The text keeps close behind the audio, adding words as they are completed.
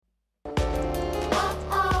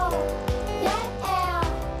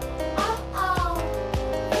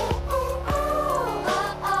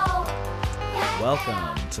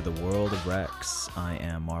Welcome to the world of Rex. I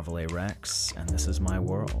am Marvel A. Rex, and this is my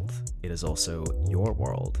world. It is also your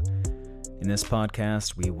world. In this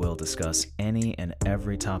podcast, we will discuss any and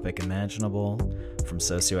every topic imaginable, from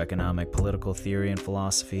socioeconomic political theory and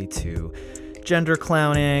philosophy to gender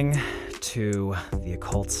clowning to the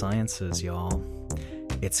occult sciences, y'all.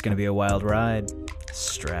 It's going to be a wild ride.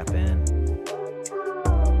 Strap in.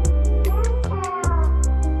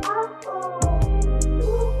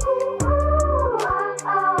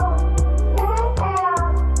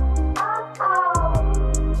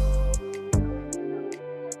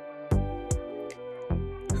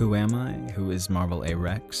 Who am I? Who is Marvel A.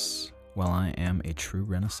 Rex? Well, I am a true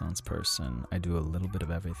Renaissance person. I do a little bit of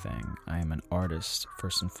everything. I am an artist,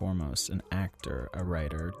 first and foremost, an actor, a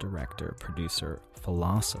writer, director, producer,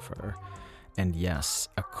 philosopher, and yes,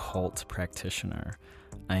 a cult practitioner.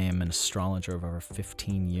 I am an astrologer of over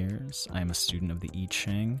 15 years. I am a student of the I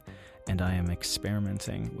Ching, and I am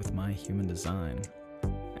experimenting with my human design.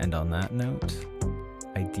 And on that note,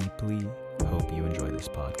 I deeply hope you enjoy this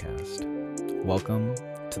podcast. Welcome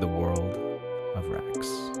to the world of Rex.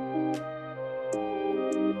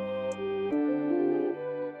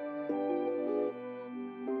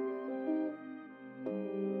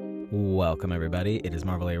 Welcome, everybody. It is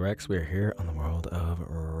Marvel A. Rex. We are here on the world of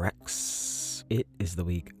Rex. It is the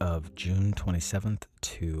week of June 27th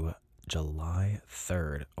to July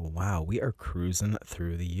 3rd. Wow, we are cruising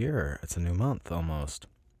through the year. It's a new month almost.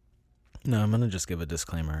 Now, I'm going to just give a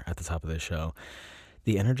disclaimer at the top of this show.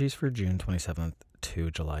 The energies for June 27th to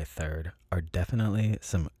July 3rd are definitely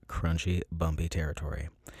some crunchy, bumpy territory.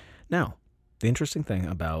 Now, the interesting thing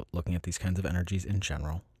about looking at these kinds of energies in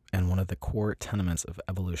general, and one of the core tenements of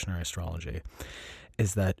evolutionary astrology,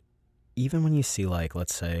 is that even when you see, like,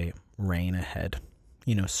 let's say, rain ahead,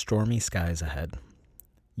 stormy skies ahead,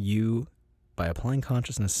 you, by applying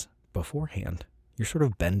consciousness beforehand, you're sort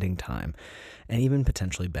of bending time and even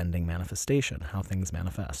potentially bending manifestation, how things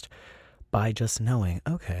manifest, by just knowing,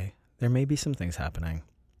 okay, there may be some things happening,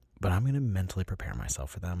 but I'm going to mentally prepare myself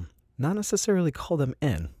for them. Not necessarily call them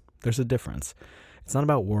in. There's a difference. It's not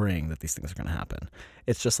about worrying that these things are going to happen.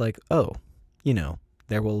 It's just like,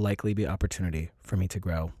 there will likely be opportunity for me to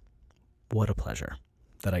grow. What a pleasure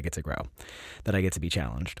that I get to grow, that I get to be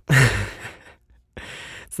challenged.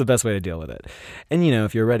 It's the best way to deal with it. And,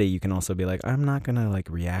 if you're ready, you can also be like, I'm not going to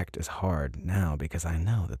react as hard now because I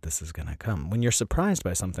know that this is going to come. When you're surprised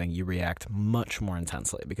by something, you react much more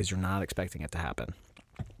intensely because you're not expecting it to happen.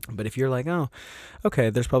 But if you're like, oh, okay,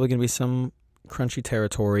 there's probably going to be some crunchy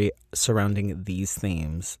territory surrounding these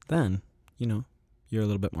themes, then, you're a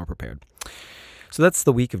little bit more prepared. So that's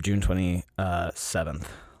the week of June 27th.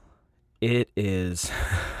 It is...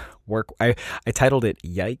 work. I titled it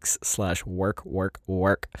Yikes/work.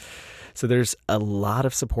 So there's a lot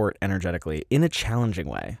of support energetically in a challenging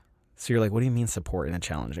way. So you're like, what do you mean support in a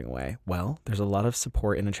challenging way? Well, there's a lot of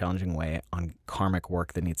support in a challenging way on karmic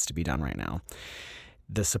work that needs to be done right now.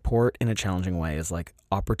 The support in a challenging way is like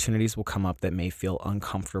opportunities will come up that may feel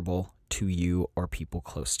uncomfortable to you or people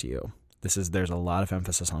close to you. There's a lot of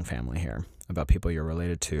emphasis on family here, about people you're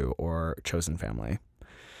related to or chosen family.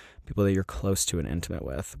 People that you're close to and intimate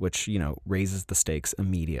with, which, raises the stakes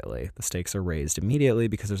immediately. The stakes are raised immediately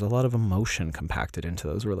because there's a lot of emotion compacted into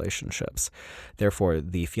those relationships. Therefore,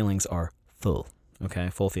 the feelings are full,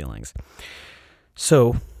 full feelings.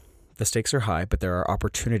 So the stakes are high, but there are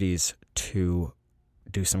opportunities to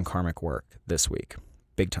do some karmic work this week.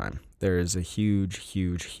 Big time. There is a huge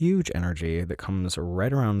energy that comes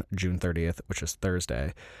right around June 30th, which is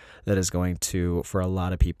Thursday, that is going to, for a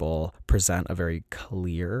lot of people, present a very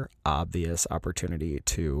clear, obvious opportunity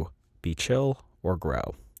to be chill or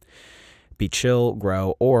grow. Be chill,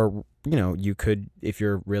 grow, or, you could, if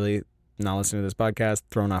you're really not listening to this podcast,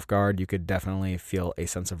 thrown off guard, you could definitely feel a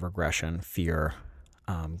sense of regression, fear,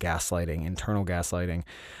 gaslighting, internal gaslighting.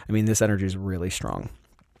 I mean, this energy is really strong.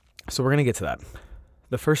 So we're going to get to that.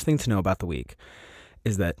 The first thing to know about the week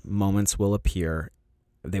is that moments will appear,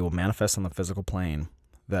 they will manifest on the physical plane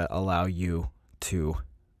that allow you to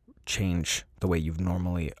change the way you've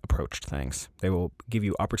normally approached things. They will give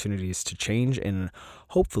you opportunities to change in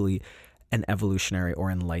hopefully an evolutionary or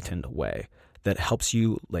enlightened way that helps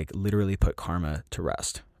you literally put karma to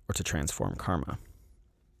rest or to transform karma.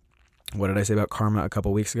 What did I say about karma a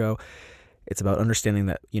couple weeks ago? It's about understanding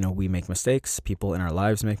that, we make mistakes. People in our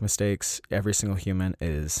lives make mistakes. Every single human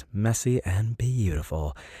is messy and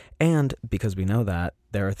beautiful. And because we know that,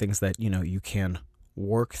 there are things that, you can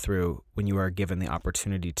work through when you are given the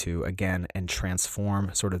opportunity to, again, and transform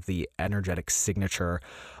sort of the energetic signature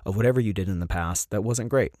of whatever you did in the past that wasn't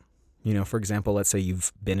great. For example, let's say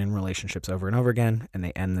you've been in relationships over and over again and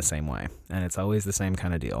they end the same way. And it's always the same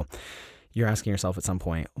kind of deal. You're asking yourself at some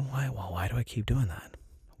point, why do I keep doing that?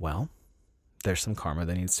 Well, there's some karma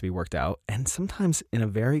that needs to be worked out. And sometimes in a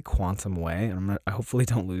very quantum way, and I hopefully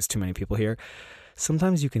don't lose too many people here,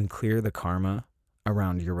 sometimes you can clear the karma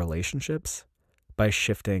around your relationships by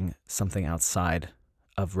shifting something outside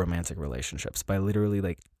of romantic relationships, by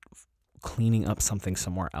literally cleaning up something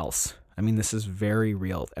somewhere else. I mean, this is very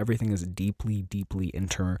real. Everything is deeply, deeply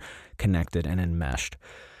interconnected and enmeshed.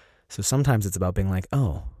 So sometimes it's about being like,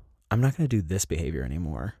 oh, I'm not going to do this behavior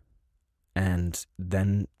anymore. And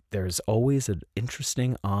then there's always an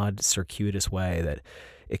interesting, odd, circuitous way that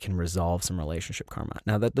it can resolve some relationship karma.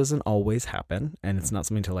 Now, that doesn't always happen, and it's not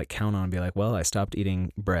something to count on and be like, well, I stopped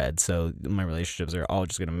eating bread, so my relationships are all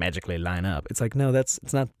just going to magically line up. It's like, no,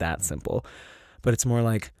 it's not that simple. But it's more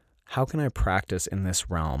like, how can I practice in this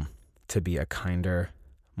realm to be a kinder,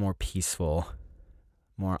 more peaceful,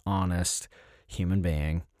 more honest human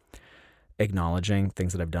being, acknowledging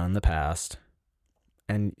things that I've done in the past,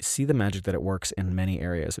 and see the magic that it works in many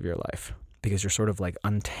areas of your life, because you're sort of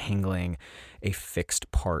untangling a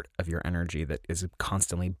fixed part of your energy that is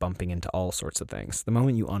constantly bumping into all sorts of things. The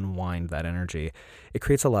moment you unwind that energy, it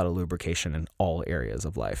creates a lot of lubrication in all areas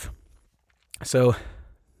of life. So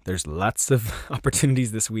there's lots of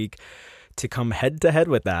opportunities this week to come head to head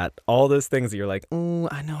with that. All those things that you're like, oh,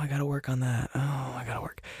 I know I got to work on that. Oh, I got to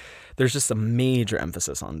work. There's just a major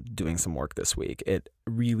emphasis on doing some work this week. It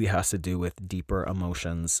really has to do with deeper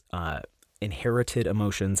emotions, inherited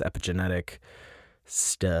emotions, epigenetic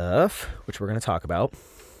stuff, which we're going to talk about.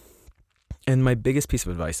 And my biggest piece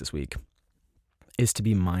of advice this week is to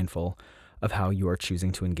be mindful of how you are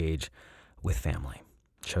choosing to engage with family,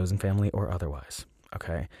 chosen family or otherwise.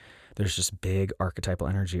 Okay. There's just big archetypal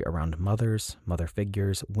energy around mothers, mother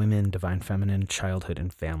figures, women, divine feminine, childhood,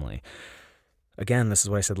 and family. Again, this is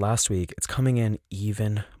what I said last week. It's coming in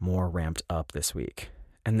even more ramped up this week.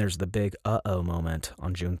 And there's the big uh-oh moment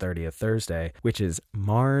on June 30th, Thursday, which is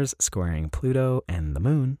Mars squaring Pluto and the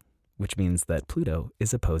moon, which means that Pluto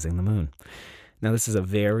is opposing the moon. Now, this is a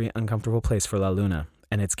very uncomfortable place for La Luna,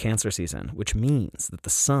 and it's Cancer season, which means that the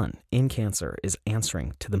sun in Cancer is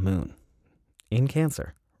answering to the moon in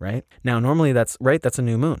Cancer, right? Now, normally that's a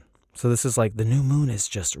new moon. So this is the new moon is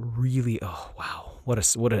just really, oh, wow.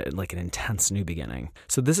 What an intense new beginning.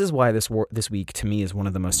 So this is why this week to me is one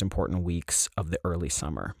of the most important weeks of the early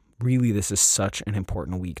summer. Really, this is such an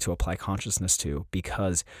important week to apply consciousness to,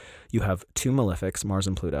 because you have two malefics, Mars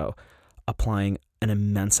and Pluto, applying an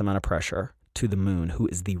immense amount of pressure to the moon, who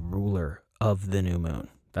is the ruler of the new moon.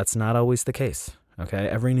 That's not always the case. Okay,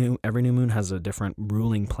 every new moon has a different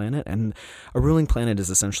ruling planet, and a ruling planet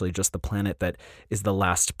is essentially just the planet that is the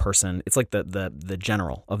last person. It's like the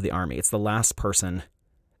general of the army. It's the last person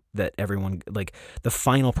that everyone, the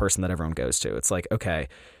final person that everyone goes to. It's like, okay,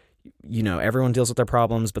 everyone deals with their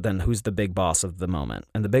problems, but then who's the big boss of the moment?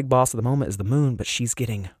 And the big boss of the moment is the moon, but she's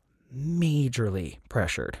getting majorly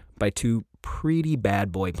pressured by two pretty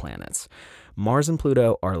bad boy planets. Mars and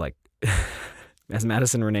Pluto are as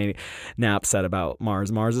Madison Renee Knapp said about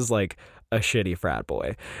Mars is like a shitty frat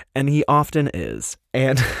boy. And he often is.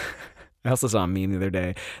 And I also saw a meme the other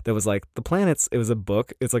day that was the planets, it was a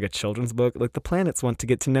book, it's like a children's book, the planets want to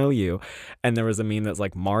get to know you. And there was a meme that's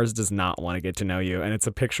Mars does not want to get to know you. And it's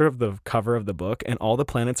a picture of the cover of the book, and all the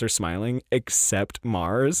planets are smiling except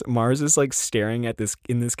Mars. Mars is staring at this,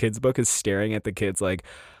 in this kid's book, is staring at the kids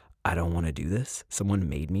I don't want to do this. Someone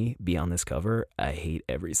made me be on this cover. I hate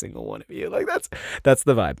every single one of you. That's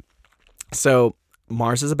the vibe. So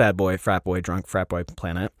Mars is a bad boy, frat boy, drunk frat boy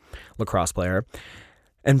planet, lacrosse player.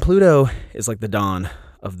 And Pluto is the dawn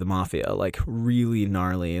of the mafia, really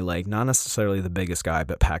gnarly, not necessarily the biggest guy,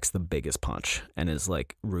 but packs the biggest punch and is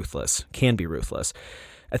ruthless, can be ruthless.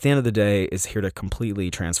 At the end of the day, is here to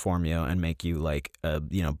completely transform you and make you a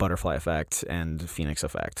butterfly effect and phoenix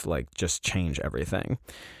effect, just change everything.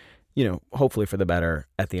 Hopefully for the better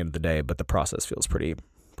at the end of the day, but the process feels pretty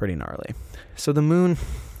gnarly. So the moon,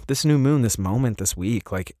 this new moon, this moment this week,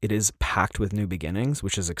 it is packed with new beginnings,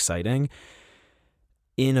 which is exciting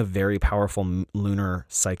in a very powerful lunar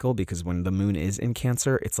cycle, because when the moon is in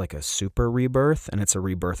Cancer, it's like a super rebirth, and it's a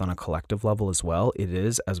rebirth on a collective level as well. It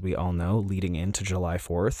is, as we all know, leading into July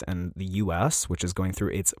 4th, and the U.S., which is going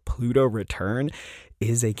through its Pluto return,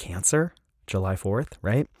 is a Cancer, July 4th,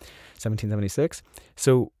 right? 1776.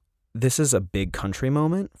 So this is a big country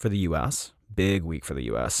moment for the U.S., big week for the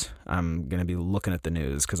U.S. I'm going to be looking at the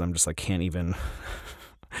news because I'm just can't even,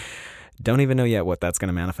 don't even know yet what that's going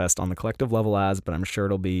to manifest on the collective level as, but I'm sure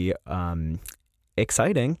it'll be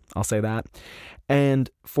exciting, I'll say that. And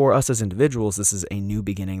for us as individuals, this is a new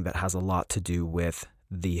beginning that has a lot to do with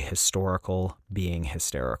the historical being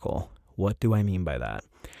hysterical. What do I mean by that?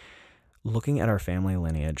 Looking at our family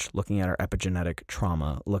lineage, looking at our epigenetic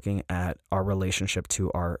trauma, looking at our relationship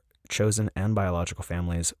to our chosen and biological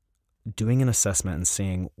families, doing an assessment and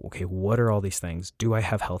seeing, okay, what are all these things? Do I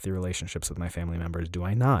have healthy relationships with my family members? Do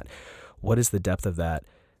I not? What is the depth of that?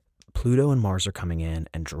 Pluto and Mars are coming in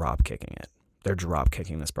and drop kicking it. They're drop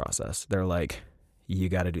kicking this process. They're like, you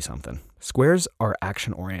got to do something. Squares are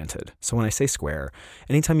action oriented. So when I say square,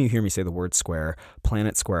 anytime you hear me say the word square,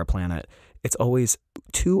 square planet, it's always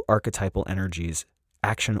two archetypal energies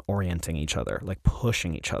action orienting each other, like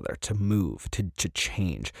pushing each other to move, to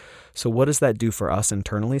change. So what does that do for us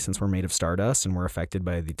internally, since we're made of stardust and we're affected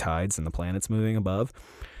by the tides and the planets moving above?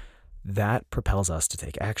 That propels us to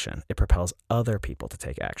take action. It propels other people to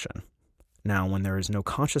take action. Now, when there is no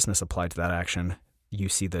consciousness applied to that action, you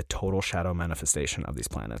see the total shadow manifestation of these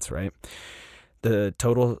planets, right? The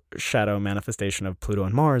total shadow manifestation of Pluto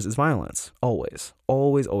and Mars is violence. Always,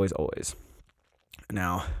 always, always, always.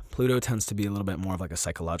 Now, Pluto tends to be a little bit more of like a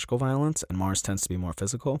psychological violence, and Mars tends to be more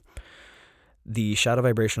physical. The shadow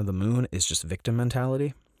vibration of the moon is just victim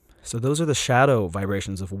mentality. So those are the shadow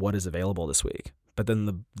vibrations of what is available this week. But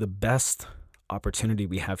then the best opportunity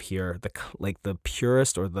we have here, the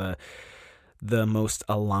purest or the most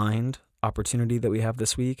aligned opportunity that we have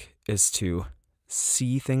this week, is to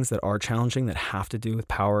see things that are challenging, that have to do with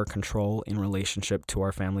power, control in relationship to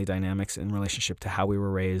our family dynamics, in relationship to how we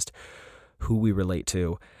were raised, who we relate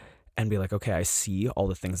to, and be like, okay, I see all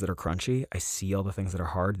the things that are crunchy. I see all the things that are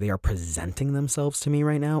hard. They are presenting themselves to me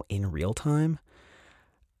right now in real time.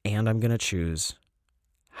 And I'm going to choose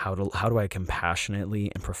how do I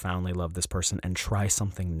compassionately and profoundly love this person and try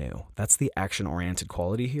something new. That's the action-oriented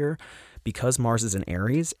quality here. Because Mars is in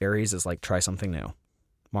Aries, Aries is like, try something new.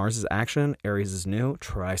 Mars is action, Aries is new,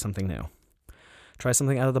 try something new. Try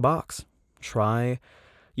something out of the box. Try,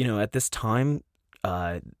 at this time,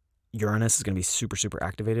 Uranus is going to be super, super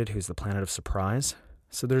activated, who's the planet of surprise.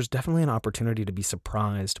 So there's definitely an opportunity to be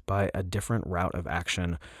surprised by a different route of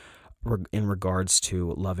action in regards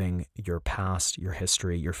to loving your past, your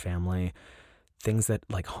history, your family, things that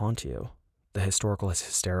like haunt you. The historical is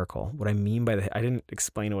hysterical. What I mean by I didn't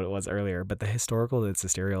explain what it was earlier, but the historical that's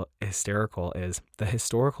hysterical is, the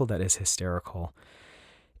historical that is hysterical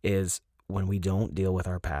is when we don't deal with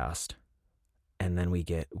our past, and then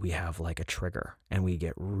we have like a trigger and we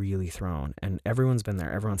get really thrown. And everyone's been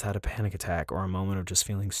there. Everyone's had a panic attack or a moment of just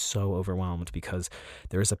feeling so overwhelmed because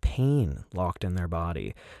there is a pain locked in their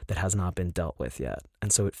body that has not been dealt with yet.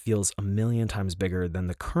 And so it feels a million times bigger than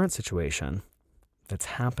the current situation that's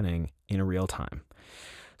happening in real time.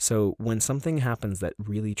 So when something happens that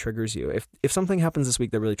really triggers you, if something happens this week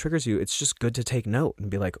that really triggers you, it's just good to take note and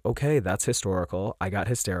be like, okay, that's historical. I got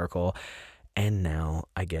hysterical. And now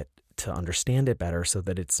I get to understand it better so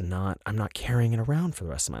that I'm not carrying it around for the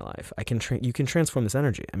rest of my life. You can transform this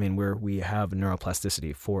energy. I mean, we have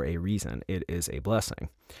neuroplasticity for a reason. It is a blessing.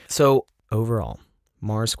 So overall,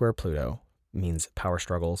 Mars square Pluto means power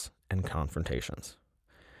struggles and confrontations.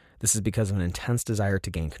 This is because of an intense desire to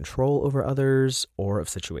gain control over others or of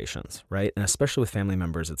situations, right? And especially with family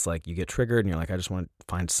members, it's like you get triggered and you're like, I just want to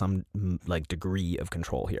find some like degree of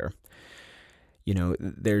control here.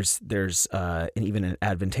 There's even an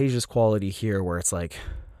advantageous quality here where it's like,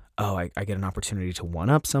 oh, I get an opportunity to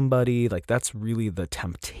one up somebody. Like that's really the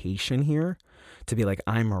temptation here, to be like,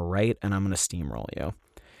 I'm right and I'm going to steamroll you.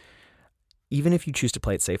 Even if you choose to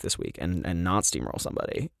play it safe this week and not steamroll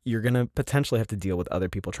somebody, you're going to potentially have to deal with other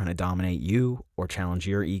people trying to dominate you or challenge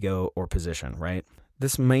your ego or position, right?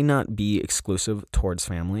 This may not be exclusive towards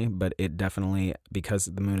family, but it definitely, because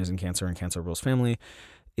the moon is in Cancer and Cancer rules family,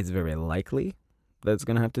 it's very likely that's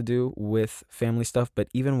going to have to do with family stuff. But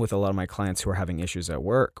even with a lot of my clients who are having issues at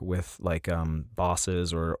work with like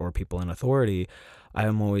bosses or people in authority, I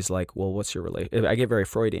am always like, well, what's your relation? I get very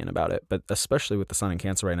Freudian about it, but especially with the sun in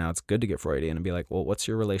Cancer right now, it's good to get Freudian and be like, well, what's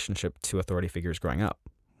your relationship to authority figures growing up?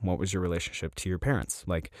 What was your relationship to your parents?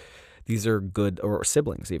 Like, these are good, or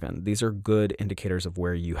siblings even. These are good indicators of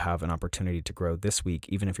where you have an opportunity to grow this week,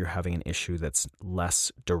 even if you're having an issue that's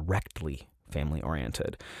less directly family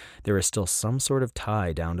oriented. There is still some sort of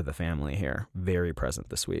tie down to the family here, very present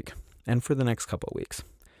this week and for the next couple of weeks.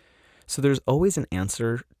 So there's always an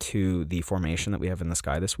answer to the formation that we have in the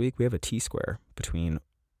sky this week. We have a T-square between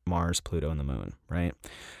Mars, Pluto, and the moon, right?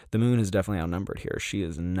 The moon is definitely outnumbered here. She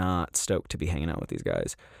is not stoked to be hanging out with these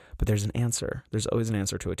guys, but there's an answer. There's always an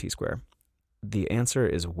answer to a T-square. The answer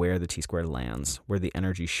is where the T-square lands, where the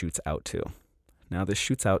energy shoots out to. Now this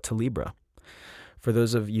shoots out to Libra. For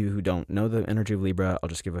those of you who don't know the energy of Libra, I'll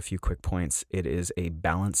just give a few quick points. It is a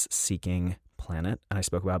balance-seeking planet, and I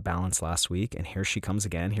spoke about balance last week, and here she comes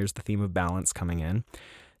again. Here's the theme of balance coming in.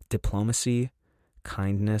 Diplomacy,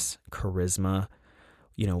 kindness, charisma,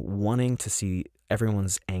 wanting to see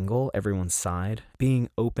everyone's angle, everyone's side, being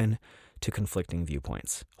open to conflicting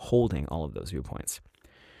viewpoints, holding all of those viewpoints.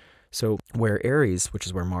 So where Aries, which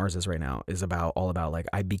is where Mars is right now, is all about like,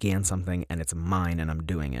 I began something and it's mine and I'm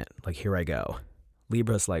doing it. Like, here I go.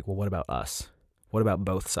 Libra's like, well, what about us? What about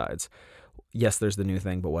both sides? Yes, there's the new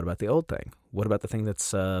thing, but what about the old thing? What about the thing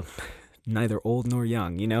that's neither old nor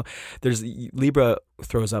young? Libra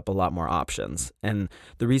throws up a lot more options. And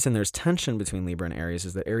the reason there's tension between Libra and Aries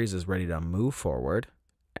is that Aries is ready to move forward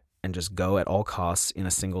and just go at all costs in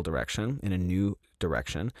a single direction, in a new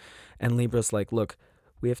direction. And Libra's like, look,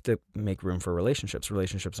 we have to make room for relationships.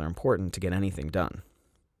 Relationships are important to get anything done.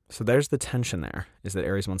 So there's the tension there, is that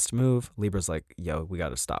Aries wants to move. Libra's like, yo, we got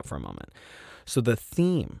to stop for a moment. So the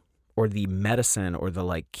theme or the medicine or the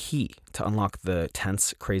like key to unlock the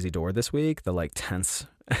tense, crazy door this week, the like tense,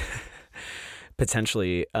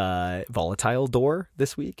 potentially volatile door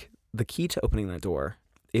this week, the key to opening that door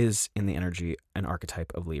is in the energy and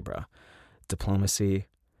archetype of Libra. Diplomacy,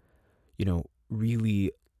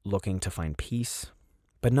 really looking to find peace,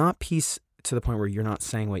 but not peace to the point where you're not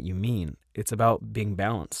saying what you mean. It's about being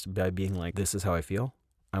balanced by being like, this is how I feel.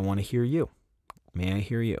 I want to hear you. May I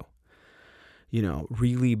hear you?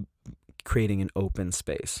 Really creating an open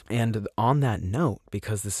space. And on that note,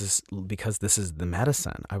 because this is the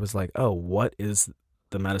medicine, I was like, oh, what is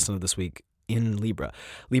the medicine of this week in Libra?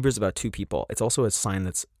 Libra is about two people. It's also a sign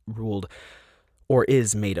that's ruled or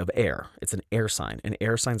is made of air. It's an air sign, and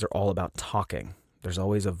air signs are all about talking. There's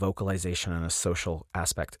always a vocalization and a social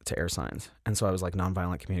aspect to air signs. And so I was like,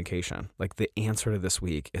 nonviolent communication. Like, the answer to this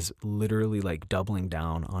week is literally like doubling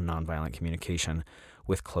down on nonviolent communication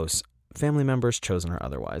with close family members, chosen or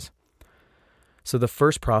otherwise. So the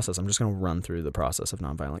first process, I'm just going to run through the process of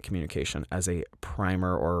nonviolent communication as a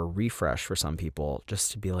primer or a refresh for some people,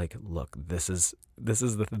 just to be like, look, this is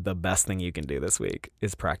the best thing you can do this week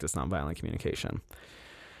is practice nonviolent communication.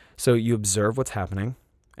 So you observe what's happening.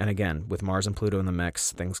 And again, with Mars and Pluto in the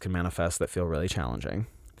mix, things can manifest that feel really challenging.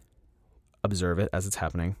 Observe it as it's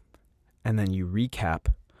happening, and then you recap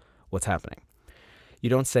what's happening. You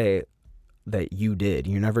don't say that you did.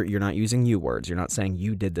 You're not using you words. You're not saying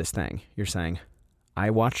you did this thing. You're saying, I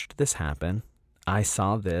watched this happen. I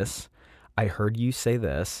saw this. I heard you say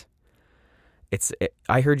this.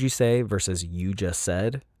 I heard you say versus you just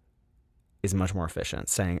said is much more efficient.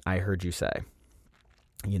 Saying, I heard you say.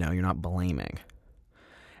 You're not blaming.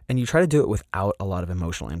 And you try to do it without a lot of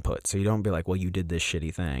emotional input. So you don't be like, well, you did this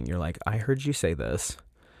shitty thing. You're like, I heard you say this.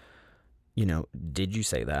 Did you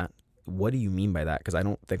say that? What do you mean by that? Because I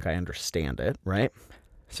don't think I understand it, right?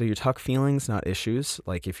 So you talk feelings, not issues.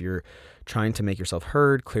 Like, if you're trying to make yourself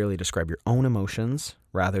heard, clearly describe your own emotions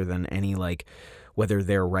rather than any like whether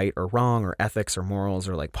they're right or wrong or ethics or morals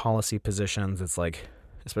or like policy positions. It's like,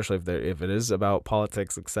 especially if it is about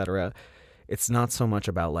politics, etc. It's not so much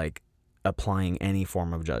about like applying any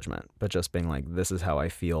form of judgment, but just being like, this is how I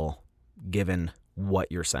feel given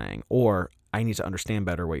what you're saying, or I need to understand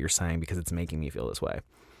better what you're saying because it's making me feel this way.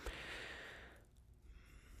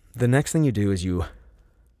 The next thing you do is you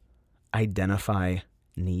identify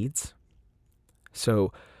needs.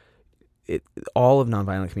 So all of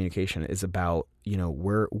nonviolent communication is about,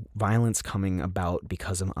 where violence coming about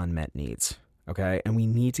because of unmet needs. Okay. And we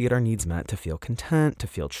need to get our needs met to feel content, to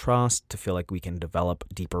feel trust, to feel like we can develop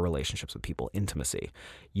deeper relationships with people, intimacy.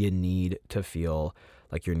 You need to feel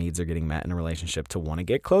like your needs are getting met in a relationship to want to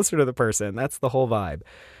get closer to the person. That's the whole vibe.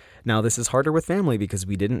 Now, this is harder with family because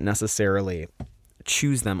we didn't necessarily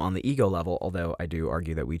choose them on the ego level, although I do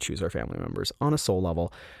argue that we choose our family members on a soul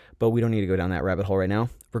level, but we don't need to go down that rabbit hole right now.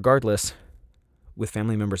 Regardless, with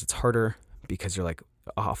family members, it's harder because you're like,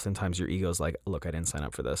 oftentimes your ego's like, look, I didn't sign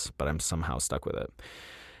up for this, but I'm somehow stuck with it.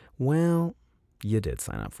 Well, you did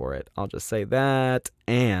sign up for it. I'll just say that.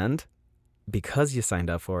 And because you signed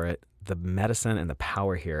up for it, the medicine and the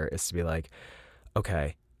power here is to be like,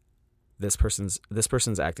 okay, this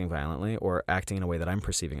person's acting violently or acting in a way that I'm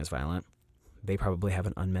perceiving as violent. They probably have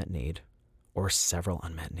an unmet need or several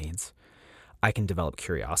unmet needs. I can develop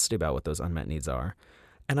curiosity about what those unmet needs are.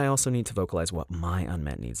 And I also need to vocalize what my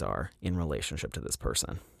unmet needs are in relationship to this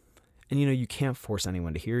person. And you can't force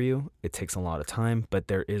anyone to hear you. It takes a lot of time, but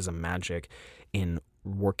there is a magic in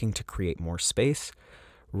working to create more space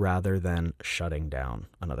rather than shutting down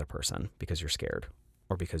another person because you're scared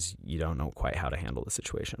or because you don't know quite how to handle the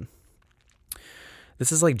situation.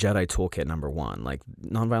 This is like Jedi toolkit number 1. Like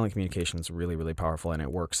nonviolent communication is really, really powerful, and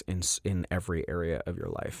it works in every area of your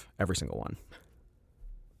life, every single one.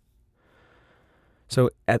 So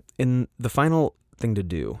in the final thing to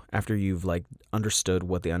do after you've like understood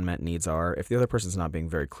what the unmet needs are, if the other person's not being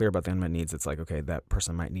very clear about the unmet needs, it's like, okay, that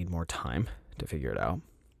person might need more time to figure it out.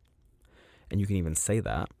 And you can even say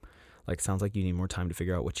that, like, sounds like you need more time to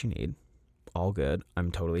figure out what you need. All good.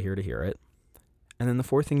 I'm totally here to hear it. And then the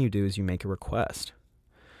fourth thing you do is you make a request.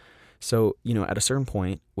 So, at a certain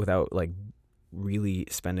point, without like really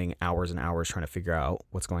spending hours and hours trying to figure out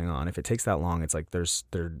what's going on, if it takes that long, it's like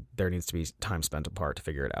there needs to be time spent apart to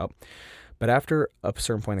figure it out. But after a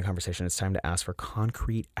certain point in the conversation, it's time to ask for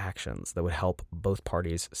concrete actions that would help both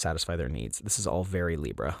parties satisfy their needs. This is all very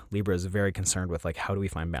Libra. Libra is very concerned with like, how do we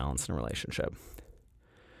find balance in a relationship?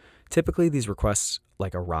 Typically, these requests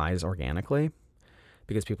like arise organically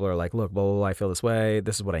because people are like, look, blah, blah, blah, I feel this way.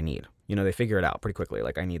 This is what I need. They figure it out pretty quickly.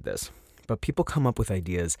 Like, I need this. But people come up with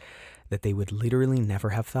ideas that they would literally never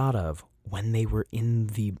have thought of when they were in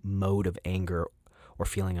the mode of anger or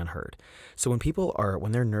feeling unheard. So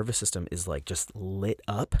when their nervous system is like just lit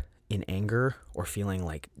up in anger or feeling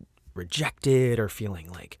like rejected or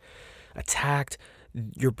feeling like attacked,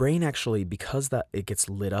 your brain actually, because that it gets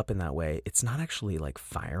lit up in that way, it's not actually like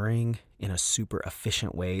firing in a super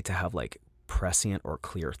efficient way to have like prescient or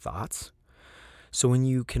clear thoughts. So when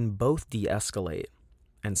you can both de-escalate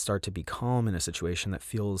and start to be calm in a situation that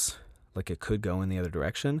feels like it could go in the other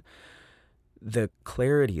direction, the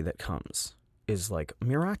clarity that comes is like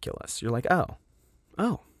miraculous. You're like, oh,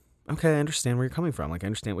 okay, I understand where you're coming from. Like, I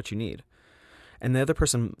understand what you need. And the other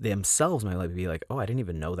person themselves might like be like, oh, I didn't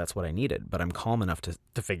even know that's what I needed, but I'm calm enough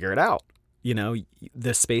to figure it out.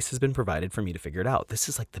 The space has been provided for me to figure it out. This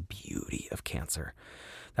is like the beauty of Cancer.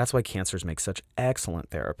 That's why Cancers make such excellent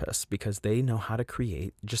therapists, because they know how to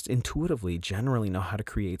create, just intuitively, generally know how to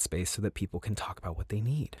create space so that people can talk about what they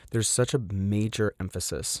need. There's such a major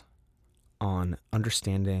emphasis on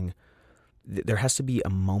understanding. There has to be a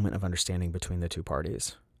moment of understanding between the two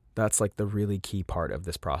parties. That's like the really key part of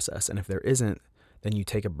this process. And if there isn't, then you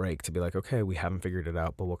take a break to be like, okay, we haven't figured it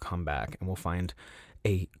out, but we'll come back and we'll find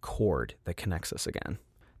a cord that connects us again.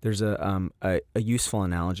 There's a useful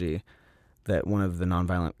analogy that one of the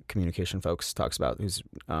nonviolent communication folks talks about, who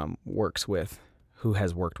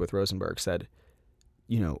has worked with Rosenberg, said,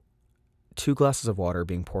 2 glasses of water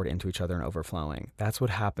being poured into each other and overflowing. That's what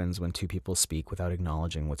happens when 2 people speak without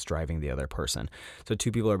acknowledging what's driving the other person. So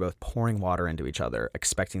 2 people are both pouring water into each other,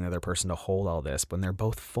 expecting the other person to hold all this, when they're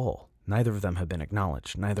both full. Neither of them have been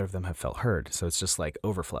acknowledged. Neither of them have felt heard. So it's just like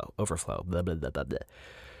overflow, blah, blah, blah, blah, blah.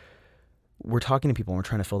 We're talking to people and we're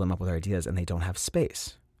trying to fill them up with our ideas, and they don't have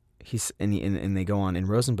space. And they go on, in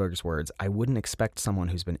Rosenberg's words, I wouldn't expect someone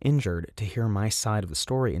who's been injured to hear my side of the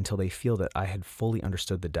story until they feel that I had fully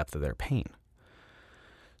understood the depth of their pain.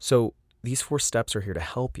 So these 4 steps are here to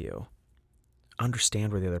help you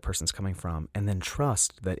understand where the other person's coming from, and then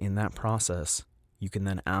trust that in that process, you can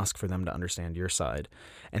then ask for them to understand your side,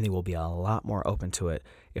 and they will be a lot more open to it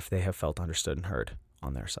if they have felt understood and heard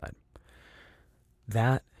on their side.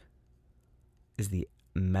 That is the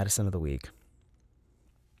medicine of the week.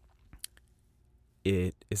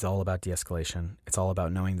 It is all about de-escalation. It's all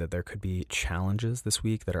about knowing that there could be challenges this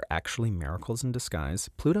week that are actually miracles in disguise.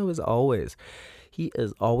 Pluto is always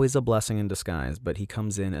a blessing in disguise, but he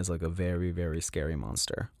comes in as like a very, very scary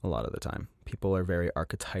monster a lot of the time. People are very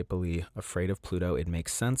archetypally afraid of Pluto. It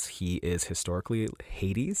makes sense. He is historically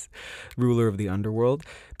Hades, ruler of the underworld.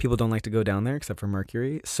 People don't like to go down there except for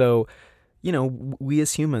Mercury. So, we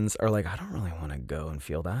as humans are like, I don't really want to go and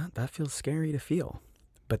feel that. That feels scary to feel.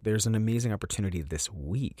 But there's an amazing opportunity this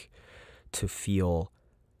week to feel,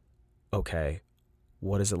 okay,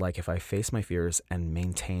 what is it like if I face my fears and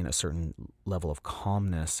maintain a certain level of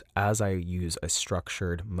calmness as I use a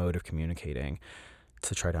structured mode of communicating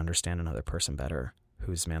to try to understand another person better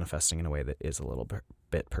who's manifesting in a way that is a little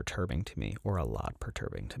bit perturbing to me, or a lot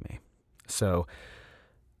perturbing to me. So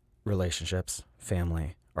relationships,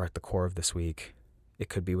 family are at the core of this week. It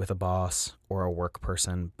could be with a boss or a work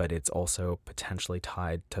person, but it's also potentially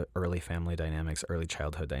tied to early family dynamics, early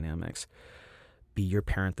childhood dynamics. Be your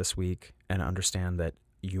parent this week and understand that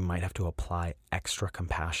you might have to apply extra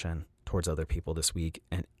compassion towards other people this week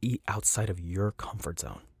and eat outside of your comfort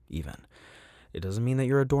zone even. It doesn't mean that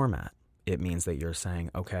you're a doormat. It means that you're saying,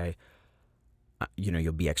 okay,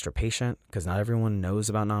 you'll be extra patient, because not everyone knows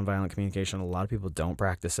about nonviolent communication. A lot of people don't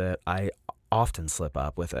practice it. I often slip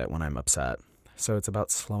up with it when I'm upset. So it's about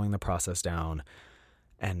slowing the process down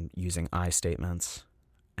and using I statements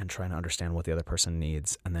and trying to understand what the other person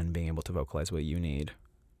needs, and then being able to vocalize what you need,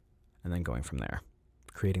 and then going from there.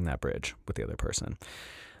 creating that bridge with the other person.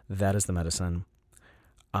 That is the medicine.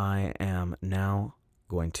 I am now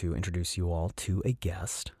going to introduce you all to a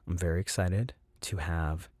guest. I'm very excited to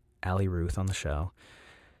have Allie Ruth on the show.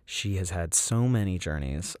 She has had so many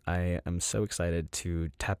journeys. I am so excited to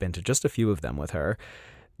tap into just a few of them with her.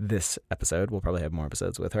 This episode, we'll probably have more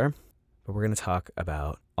episodes with her, but we're going to talk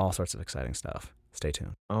about all sorts of exciting stuff. Stay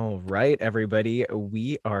tuned. All right, everybody.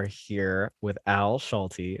 We are here with Al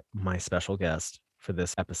Schulte, my special guest for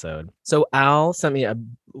this episode. So Al sent me a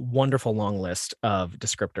wonderful long list of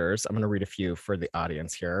descriptors. I'm going to read a few for the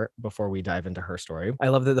audience here before we dive into her story. I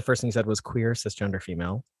love that the first thing you said was queer, cisgender,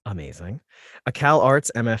 female. Amazing. A Cal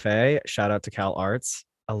Arts MFA. Shout out to Cal Arts.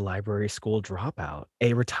 A library school dropout,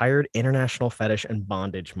 a retired international fetish and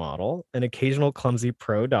bondage model, an occasional clumsy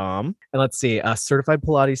pro dom, and let's see, a certified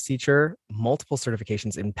Pilates teacher, multiple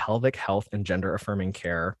certifications in pelvic health and gender affirming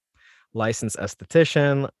care, licensed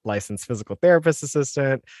esthetician, licensed physical therapist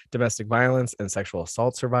assistant, domestic violence and sexual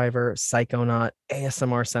assault survivor, psychonaut,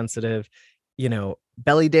 ASMR sensitive,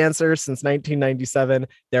 belly dancer since 1997.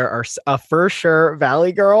 There are a for sure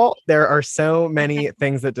Valley girl. There are so many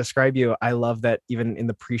things that describe you. I love that even in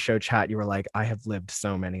the pre-show chat, you were like, I have lived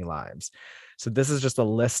so many lives. So this is just a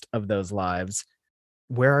list of those lives.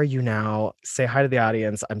 Where are you now? Say hi to the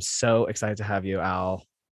audience. I'm so excited to have you, Al.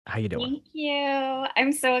 How you doing? Thank you.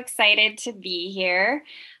 I'm so excited to be here.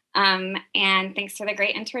 And thanks for the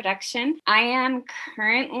great introduction. I am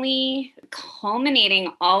currently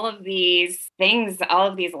culminating all of these things, all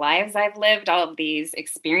of these lives I've lived, all of these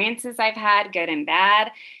experiences I've had, good and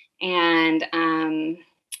bad. And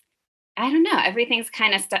I don't know, everything's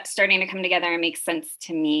kind of starting to come together and make sense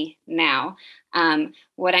to me now.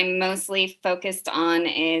 What I'm mostly focused on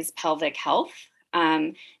is pelvic health.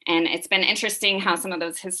 And it's been interesting how some of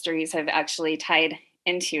those histories have actually tied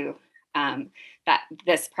into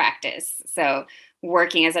this practice. So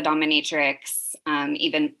working as a dominatrix,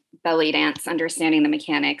 even belly dance, understanding the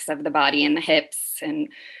mechanics of the body and the hips and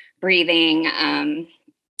breathing,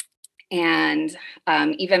 and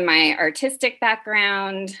even my artistic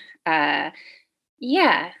background. So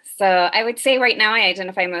I would say right now I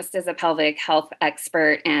identify most as a pelvic health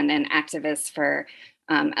expert and an activist for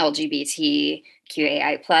LGBTQAI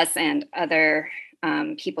plus and other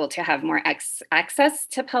people to have more access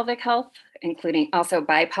to pelvic health, including also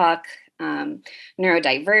BIPOC,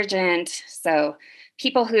 neurodivergent. So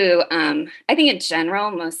people who I think in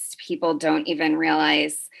general, most people don't even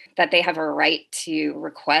realize that they have a right to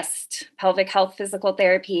request pelvic health physical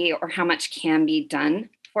therapy or how much can be done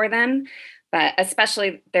for them. But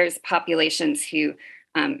especially there's populations who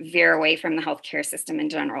veer away from the healthcare system in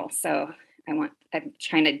general. So I'm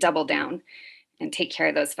trying to double down and take care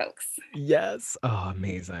of those folks. Yes. Oh,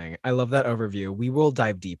 amazing. I love that overview. We will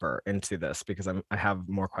dive deeper into this because I have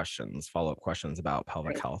more questions, follow-up questions about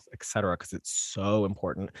pelvic health, et cetera, because it's so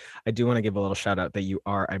important. I do want to give a little shout out that you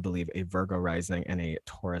are, I believe, a Virgo rising and a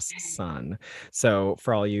Taurus sun. So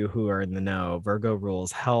for all you who are in the know, Virgo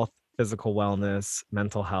rules health, physical wellness,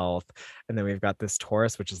 mental health. And then we've got this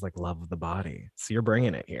Taurus, which is like love of the body. So you're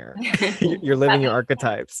bringing it here. You're living your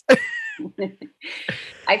archetypes.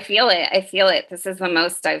 I feel it. This is the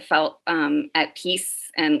most I've felt at peace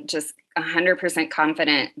and just 100%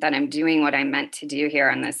 confident that I'm doing what I'm meant to do here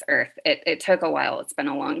on this earth. It took a while. It's been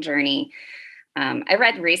a long journey. I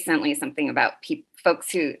read recently something about folks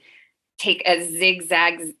who take a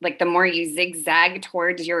zigzag, like the more you zigzag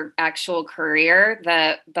towards your actual career,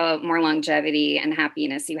 the more longevity and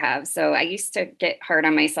happiness you have. So I used to get hard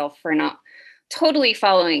on myself for not totally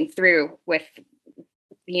following through with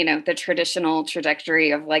the traditional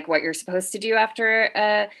trajectory of like what you're supposed to do after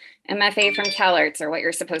a MFA from CalArts or what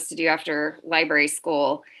you're supposed to do after library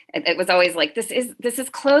school. It was always like, this is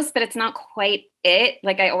close, but it's not quite it.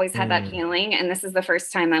 Like I always had that feeling. And this is the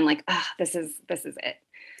first time I'm like, this is it.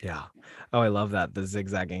 Yeah. Oh, I love that. The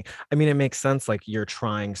zigzagging. I mean, it makes sense. Like you're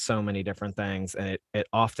trying so many different things and it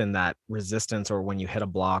often that resistance or when you hit a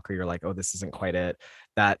block or you're like, oh, this isn't quite it,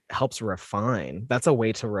 that helps refine. That's a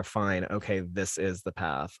way to refine. Okay, this is the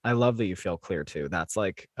path. I love that you feel clear too. That's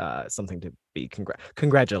like something to be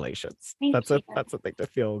congratulations. That's a thing to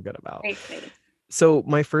feel good about. Great. So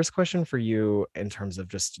my first question for you in terms of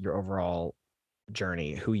just your overall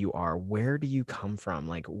journey, who you are, where do you come from?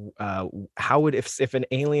 Like how would if an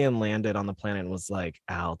alien landed on the planet and was like,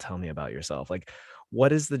 Al, tell me about yourself, like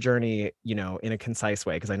what is the journey, in a concise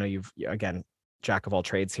way, because I know you've, again, jack of all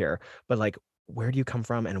trades here, but like where do you come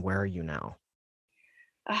from and where are you now?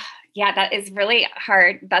 Yeah, that is really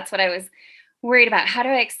hard. That's what I was worried about. How do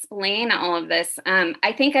I explain all of this?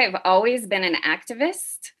 I think I've always been an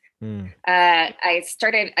activist.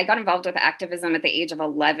 I got involved with activism at the age of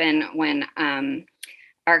 11 when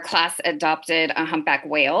our class adopted a humpback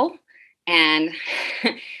whale, and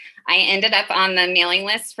I ended up on the mailing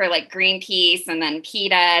list for like Greenpeace and then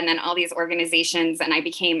PETA and then all these organizations. And I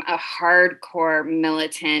became a hardcore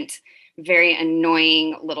militant, very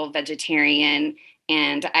annoying little vegetarian.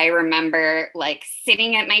 And I remember like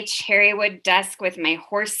sitting at my cherrywood desk with my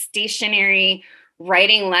horse stationery,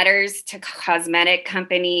 writing letters to cosmetic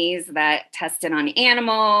companies that tested on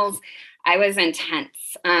animals. I was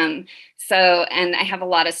intense. And I have a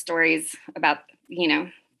lot of stories about,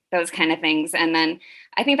 those kind of things. And then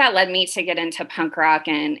I think that led me to get into punk rock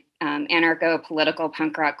and anarcho-political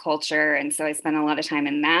punk rock culture. And so I spent a lot of time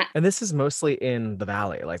in that. And this is mostly in the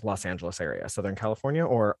Valley, like Los Angeles area, Southern California,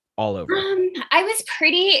 or all over? And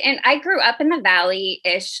I grew up in the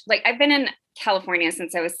Valley-ish. Like I've been in California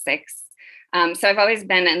since I was 6. So I've always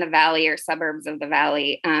been in the Valley or suburbs of the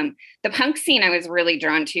Valley. The punk scene I was really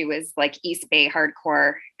drawn to was like East Bay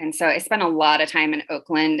hardcore. And so I spent a lot of time in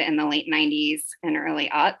Oakland in the late 90s and early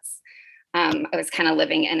aughts. I was kind of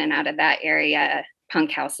living in and out of that area,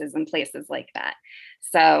 punk houses and places like that.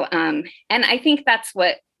 So, and I think that's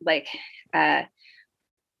what that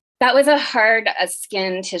was a hard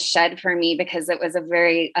skin to shed for me, because it was a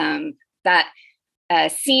very, that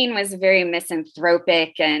scene was very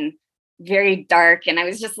misanthropic and very dark. And I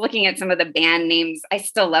was just looking at some of the band names. I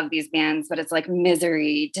still love these bands, but it's like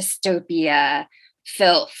Misery, Dystopia,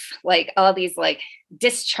 Filth, like all these like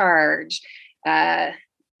Discharge, Man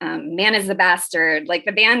is the Bastard, like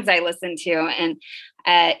the bands I listened to. And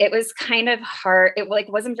it was kind of hard. It like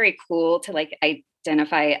wasn't very cool to like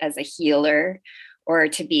identify as a healer, or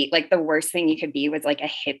to be like, the worst thing you could be was like a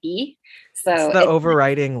hippie. So it's the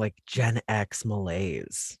overriding like Gen X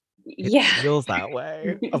malaise. It feels that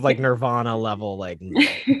way, of like Nirvana level, like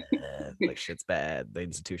shit's bad, the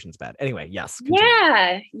institution's bad. Anyway, yes.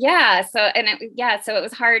 Continue. So it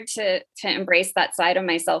was hard to embrace that side of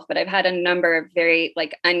myself, but I've had a number of very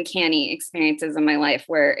like uncanny experiences in my life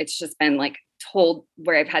where it's just been like told,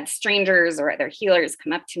 where I've had strangers or other healers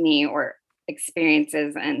come up to me, or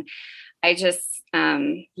experiences, and I just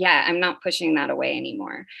I'm not pushing that away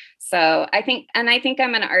anymore. So I think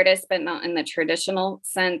I'm an artist, but not in the traditional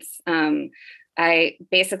sense. I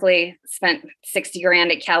basically spent 60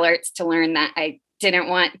 grand at CalArts to learn that I didn't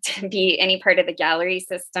want to be any part of the gallery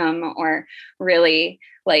system, or really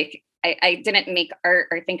like, I didn't make art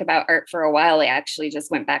or think about art for a while. I actually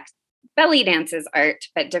just went back. Belly dance is art,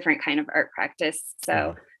 but different kind of art practice.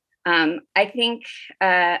 So I think,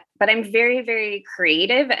 but I'm very, very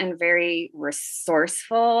creative and very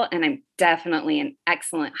resourceful. And I'm definitely an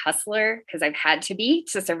excellent hustler, because I've had to be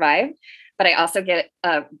to survive, but I also get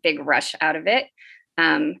a big rush out of it.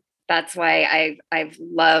 That's why I've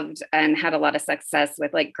loved and had a lot of success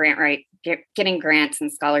with like getting grants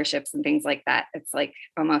and scholarships and things like that. It's like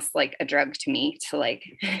almost like a drug to me to like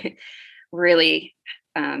really,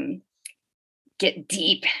 get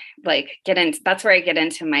deep, like get into, that's where I get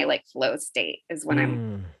into my like flow state, is when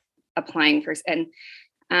I'm applying for, and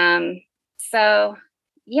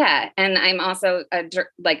and I'm also a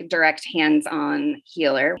direct hands-on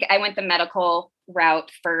healer. I went the medical route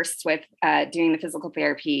first with doing the physical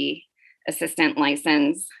therapy assistant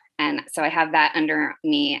license, and so I have that under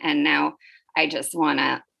me, and now I just want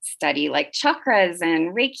to study like chakras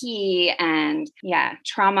and Reiki and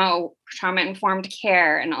trauma informed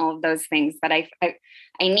care and all of those things. But I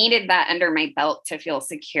needed that under my belt to feel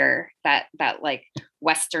secure, that like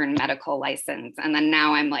Western medical license. And then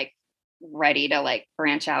now I'm like ready to like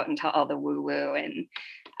branch out into all the woo woo and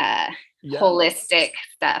holistic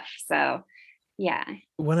stuff. So yeah.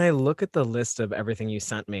 When I look at the list of everything you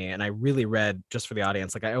sent me, and I really read, just for the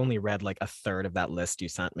audience, like I only read like a third of that list you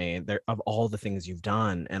sent me there of all the things you've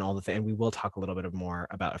done and all the things, and we will talk a little bit more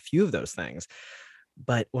about a few of those things.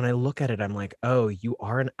 But when I look at it, I'm like, oh, you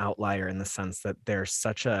are an outlier in the sense that there's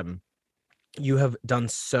such a, you have done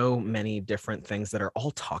so many different things that are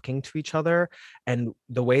all talking to each other. And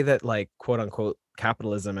the way that like quote unquote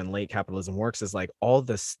capitalism and late capitalism works is like all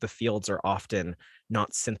this, the fields are often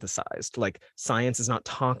not synthesized. Like science is not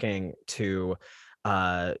talking to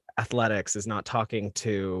athletics, is not talking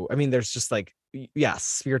to, I mean, there's just like, yes,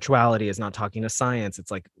 spirituality is not talking to science.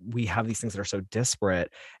 It's like we have these things that are so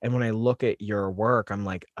disparate. And when I look at your work, I'm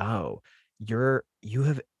like, oh, you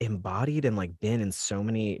have embodied and like been in so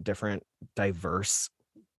many different diverse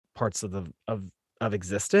parts of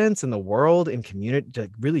existence in the world, in community,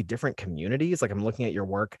 like really different communities. Like I'm looking at your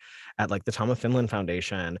work at like the Tom of Finland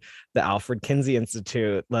Foundation, the Alfred Kinsey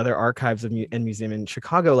Institute, Leather Archives and Museum in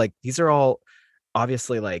Chicago. Like these are all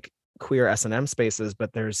obviously like queer S&M spaces,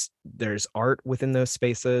 but there's art within those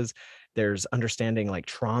spaces. There's understanding like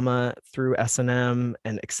trauma through S&M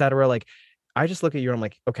and et cetera. Like I just look at you and I'm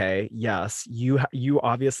like, okay, yes, you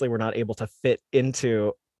obviously were not able to fit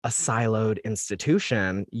into a siloed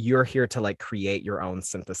institution. You're here to like create your own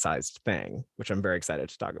synthesized thing, which I'm very excited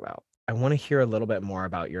to talk about. I want to hear a little bit more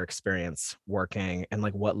about your experience working and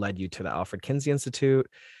like what led you to the Alfred Kinsey Institute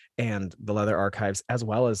and the Leather Archives, as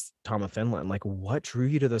well as Tom of Finland. Like, what drew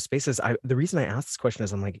you to those spaces? The reason I asked this question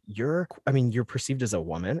is I'm like, I mean, you're perceived as a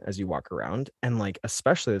woman as you walk around, and like,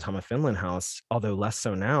 especially the Tom of Finland house, although less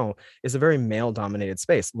so now, is a very male dominated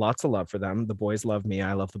space. Lots of love for them. The boys love me.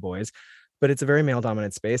 I love the boys, but it's a very male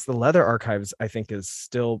dominant space. The Leather Archives, I think, is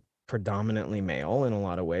still predominantly male in a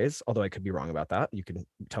lot of ways, although I could be wrong about that. You can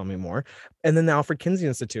tell me more. And then the Alfred Kinsey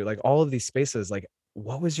Institute, like all of these spaces, like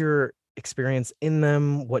what was your experience in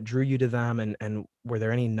them? What drew you to them? And were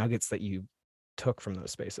there any nuggets that you took from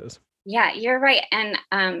those spaces? Yeah, you're right. And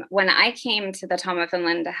when I came to the Tom of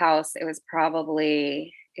Finland house, it was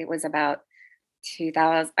about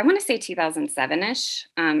 2000, I want to say 2007-ish.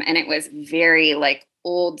 And it was very like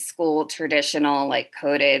old school, traditional, like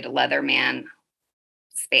coated Leatherman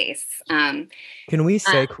space. Can we Uh,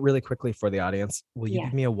 say really quickly for the audience, will you yeah.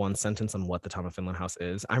 give me a one sentence on what the Tom of Finland house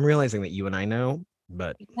is? I'm realizing that you and I know,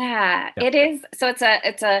 but Yeah, yeah. it is. So it's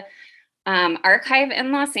a archive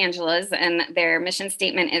in Los Angeles, and their mission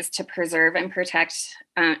statement is to preserve and protect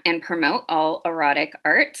and promote all erotic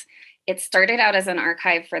art. It started out as an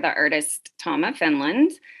archive for the artist Tom of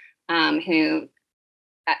Finland, who,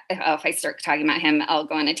 if I start talking about him, I'll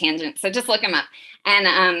go on a tangent. So just look him up.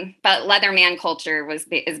 And but Leatherman culture is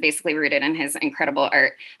basically rooted in his incredible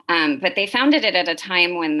art. But they founded it at a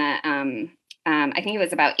time when I think it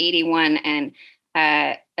was about 81, and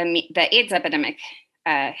the AIDS epidemic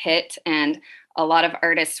hit, and a lot of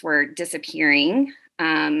artists were disappearing.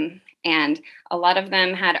 And a lot of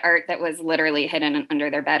them had art that was literally hidden under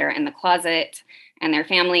their bed or in the closet, and their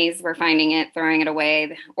families were finding it, throwing it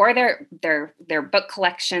away, or their book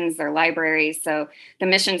collections, their libraries. So the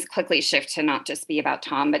missions quickly shift to not just be about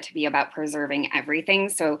Tom, but to be about preserving everything.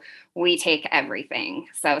 So we take everything.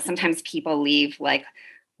 So sometimes people leave like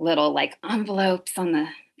little like envelopes on the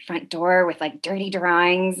front door with like dirty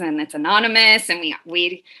drawings, and it's anonymous, and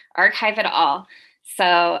we archive it all.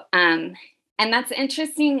 So and that's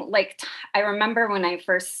interesting. Like I remember when I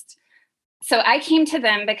first, so I came to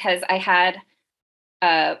them because I had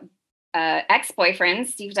a, a ex-boyfriend,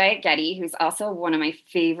 Steve Diet-Getty, who's also one of my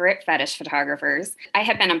favorite fetish photographers. I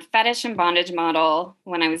had been a fetish and bondage model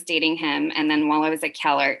when I was dating him, and then while I was at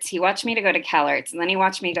CalArts, he watched me to go to CalArts, and then he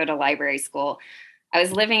watched me go to library school. I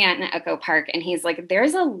was living at an Echo Park, and he's like,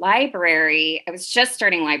 there's a library. I was just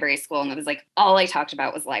starting library school, and it was like all I talked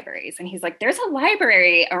about was libraries. And he's like, there's a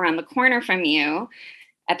library around the corner from you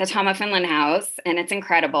at the Tom of Finland house, and it's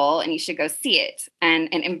incredible, and you should go see it. And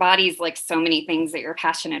it embodies like so many things that you're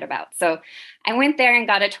passionate about. So I went there and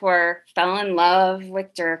got a tour, fell in love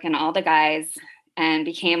with Dirk and all the guys, and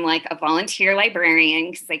became like a volunteer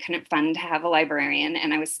librarian because they couldn't fund to have a librarian.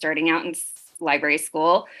 And I was starting out in library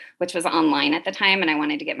school, which was online at the time, and I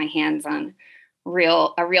wanted to get my hands on a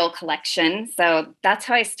real collection. So that's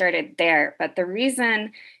how I started there. But the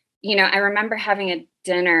reason, I remember having a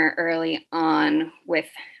dinner early on with,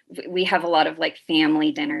 we have a lot of like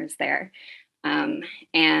family dinners there.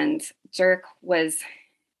 And Dirk was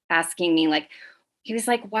asking me, like, he was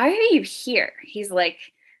like, why are you here? He's like,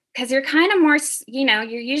 because you're kind of more, you're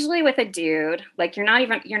usually with a dude. Like, you're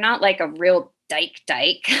not like a real dyke.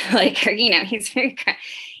 Like, he's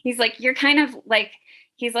like, you're kind of like,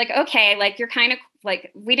 he's like, okay, like, you're kind of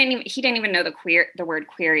like, he didn't even know the word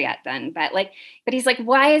queer yet then, but he's like,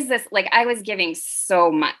 why is this? Like, I was giving so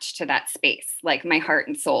much to that space, like my heart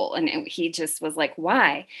and soul. And he just was like,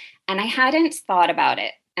 why? And I hadn't thought about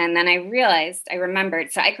it. And then I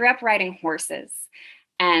remembered. So I grew up riding horses,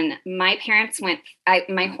 and my parents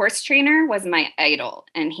my horse trainer was my idol,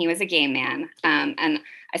 and he was a gay man. And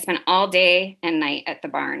I spent all day and night at the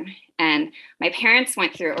barn. And my parents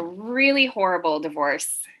went through a really horrible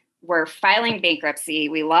divorce. We're filing bankruptcy.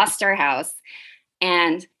 We lost our house.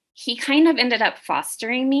 And he kind of ended up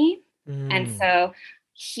fostering me. And so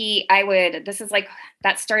this is like,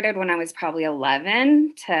 that started when I was probably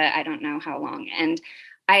 11 to I don't know how long. And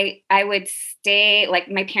I would stay, like,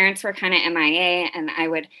 my parents were kind of MIA, and I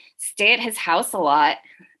would stay at his house a lot,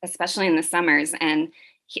 especially in the summers. And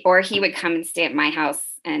he would come and stay at my house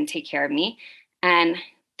and take care of me. And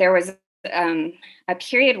there was a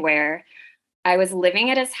period where I was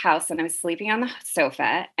living at his house and I was sleeping on the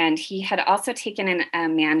sofa, and he had also taken in a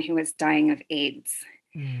man who was dying of AIDS.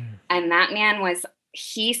 And that man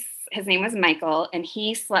his name was Michael, and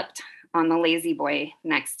he slept on the lazy boy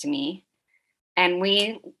next to me. And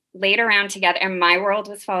we laid around together, and my world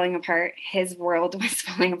was falling apart. His world was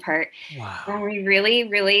falling apart. And Wow. we really,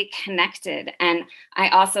 really connected. And I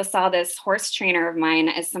also saw this horse trainer of mine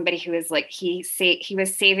as somebody who was like, he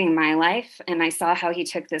was saving my life. And I saw how he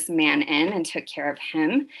took this man in and took care of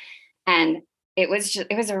him. And it was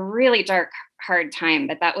a really dark, hard time,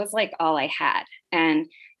 but that was like all I had. And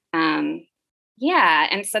yeah,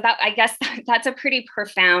 and so that, I guess, that's a pretty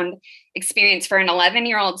profound experience for an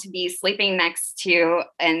 11-year-old to be sleeping next to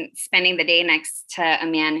and spending the day next to a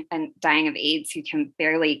man and dying of AIDS who can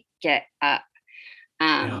barely get up.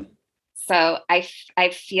 Yeah. So I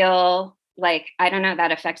feel like, I don't know,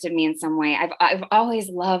 that affected me in some way. I've always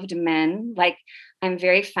loved men. Like, I'm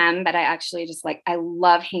very femme, but I actually just like, I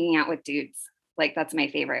love hanging out with dudes. Like, that's my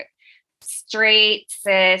favorite. Straight,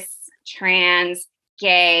 cis, trans,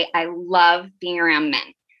 gay. I love being around men.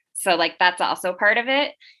 So like, that's also part of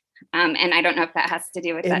it. And I don't know if that has to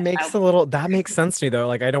do with It that makes child. a little, that makes sense to me though.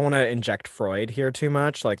 Like, I don't want to inject Freud here too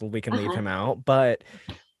much. Like, we can leave Uh-huh. him out, but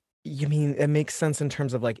you mean it makes sense in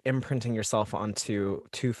terms of like imprinting yourself onto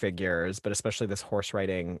two figures, but especially this horse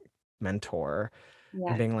riding mentor and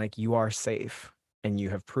Yeah. being like, you are safe and you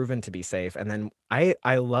have proven to be safe. And then I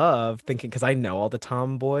love thinking, because I know all the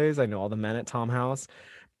tomboys, I know all the men at Tom House.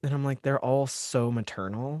 And I'm like, they're all so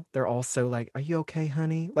maternal. They're all so like, are you okay,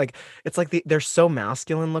 honey? Like, it's like they're so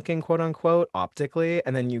masculine looking, quote unquote, optically.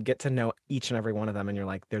 And then you get to know each and every one of them, and you're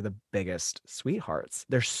like, they're the biggest sweethearts.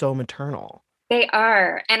 They're so maternal. They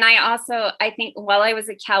are. And I think while I was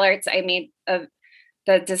at CalArts, I made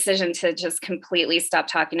the decision to just completely stop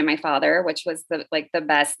talking to my father, which was the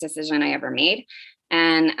best decision I ever made.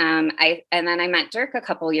 And then I met Dirk a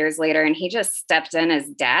couple years later, and he just stepped in as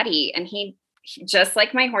daddy. And he just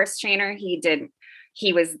like my horse trainer, he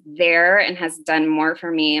was there and has done more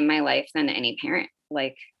for me in my life than any parent.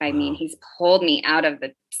 Like, I mean, Wow. he's pulled me out of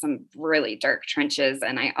some really dark trenches.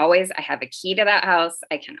 And I have a key to that house.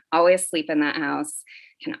 I can always sleep in that house,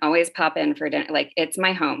 can always pop in for dinner. Like, it's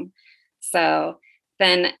my home. So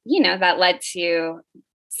then, that led to,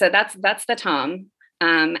 so that's the Tom.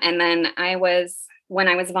 And then when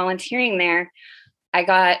I was volunteering there,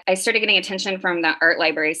 I started getting attention from the Art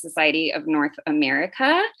Library Society of North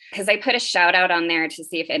America, because I put a shout out on there to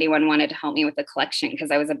see if anyone wanted to help me with the collection, because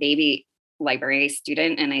I was a baby library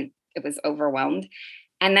student and it was overwhelmed.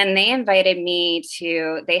 And then they happened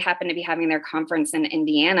to be having their conference in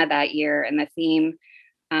Indiana that year. And the theme,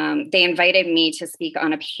 they invited me to speak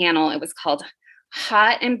on a panel. It was called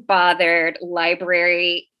Hot and Bothered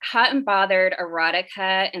Erotica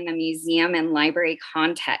in the Museum and Library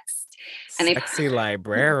Context. And they Sexy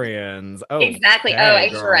librarians. Exactly. Oh, Okay, I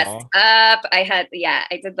dressed girl. up. I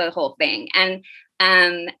did the whole thing. And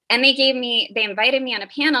they invited me on a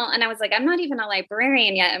panel, and I was like, I'm not even a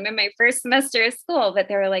librarian yet. I'm in my first semester of school, but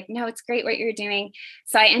they were like, no, it's great what you're doing.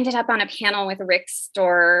 So I ended up on a panel with Rick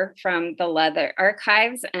Storer from the Leather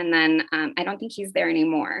Archives. And then I don't think he's there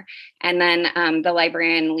anymore. And then the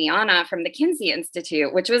librarian Liana from the Kinsey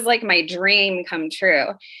Institute, which was like my dream come true.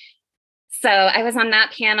 So I was on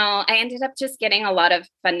that panel. I ended up just getting a lot of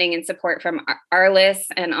funding and support from Arliss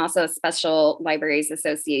and also Special Libraries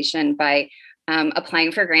Association by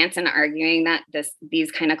applying for grants and arguing that these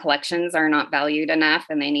kind of collections are not valued enough,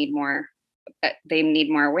 and they need more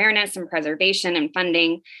awareness and preservation and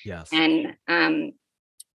funding. Yes. And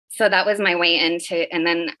so that was my way into, and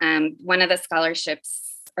then one of the scholarships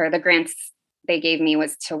or the grants they gave me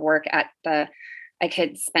was to work at I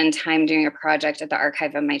could spend time doing a project at the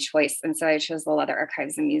archive of my choice. And so I chose the Leather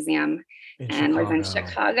Archives and Museum In and was in Chicago.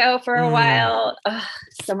 Chicago for a Mm. while. Oh,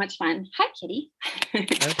 so much fun. Hi, Kitty.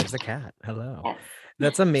 Oh, there's a cat. Hello. Yes.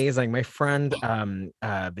 That's amazing. My friend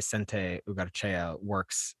Vicente Ugarchea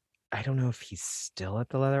works. I don't know if he's still at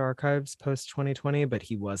the Leather Archives post 2020, but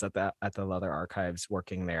he was at the Leather Archives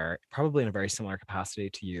working there, probably in a very similar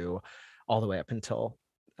capacity to you, all the way up until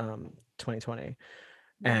 2020.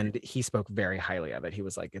 Yeah. And he spoke very highly of it. He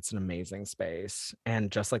was like, it's an amazing space.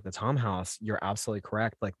 And just like the Tom House, you're absolutely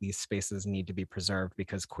correct. Like, these spaces need to be preserved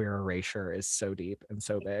because queer erasure is so deep and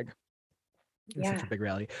so big. It's such Yeah. a big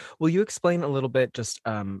reality. Will you explain a little bit, just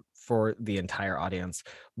for the entire audience,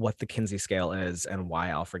 what the Kinsey scale is and why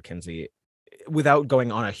Alfred Kinsey, without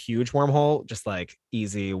going on a huge wormhole, just like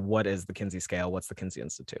easy, what is the Kinsey scale? What's the Kinsey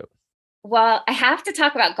Institute? Well, I have to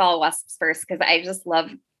talk about gall wasps first, because I just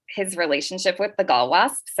love his relationship with the gall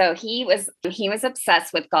wasp. So he was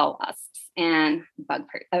obsessed with gall wasps and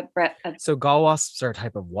So gall wasps are a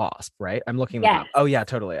type of wasp, right? I'm looking them yes. up. Oh yeah,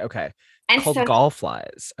 totally. Okay. And Called so gall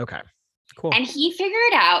flies. Okay. Cool. And he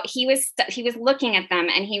figured out, he was looking at them,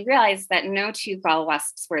 and he realized that no two gall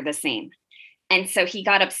wasps were the same. And so he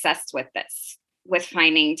got obsessed with this. was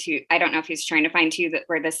finding two. I don't know if he's trying to find two that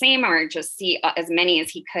were the same or just see as many as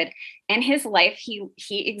he could. In his life, he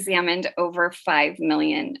examined over 5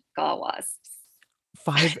 million gall wasps.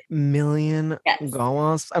 5 million Yes. gall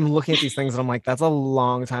wasps. I'm looking at these things and I'm like, that's a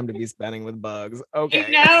long time to be spending with bugs. Okay. I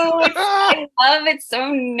know. I love it. So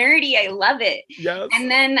nerdy. I love it. Yes. And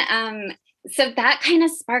then, so that kind of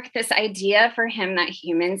sparked this idea for him that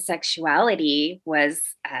human sexuality was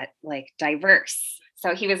like diverse.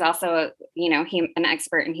 So he was also, an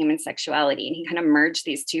expert in human sexuality, and he kind of merged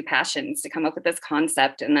these two passions to come up with this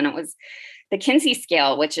concept. And then it was the Kinsey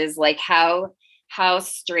scale, which is like how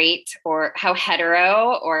straight or how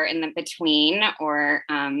hetero or in the between or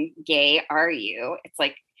gay are you? It's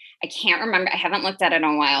like, I can't remember. I haven't looked at it in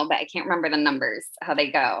a while, but I can't remember the numbers, how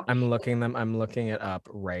they go. I'm looking it up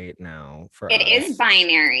right now for It us. is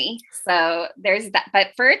binary. So there's that. But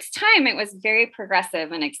for its time, it was very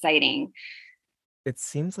progressive and exciting. It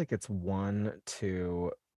seems like it's 1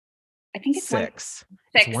 to I think it's 6.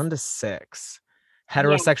 6. It's 1 to 6.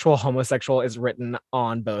 Heterosexual, homosexual is written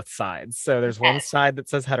on both sides. So there's one side that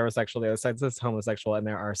says heterosexual, the other side says homosexual, and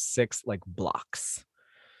there are 6 like blocks.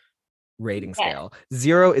 Rating scale.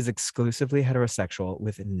 0 is exclusively heterosexual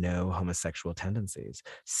with no homosexual tendencies.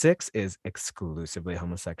 6 is exclusively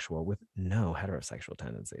homosexual with no heterosexual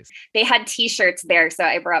tendencies. They had t-shirts there, so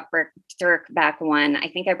I brought Dirk back 1. I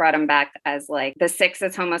think I brought him back as like the 6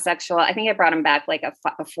 is homosexual. I think I brought him back like a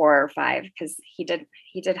 4 or 5 because he did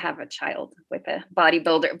have a child with a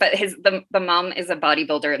bodybuilder, but the mom is a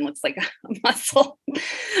bodybuilder and looks like a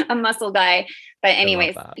muscle guy. But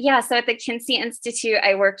anyways, yeah. So at the Kinsey Institute,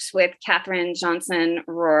 I worked with Catherine Johnson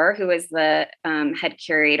Rohr, who was the head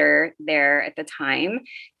curator there at the time.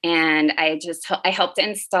 And I helped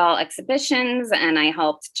install exhibitions, and I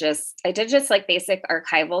did just like basic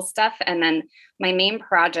archival stuff. And then my main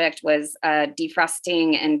project was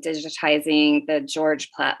defrosting and digitizing the George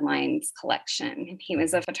Plattlines collection. He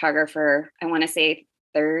was a photographer, I want to say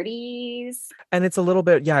 30s. And it's a little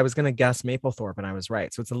bit, I was going to guess Mapplethorpe, and I was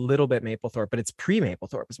right. So it's a little bit Mapplethorpe, but it's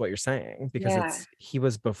pre-Mapplethorpe is what you're saying, because he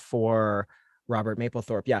was before Robert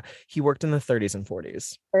Mapplethorpe. Yeah, he worked in the 30s and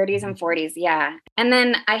 40s. 30s and 40s, yeah. And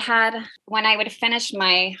then when I would finish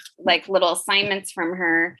my like little assignments from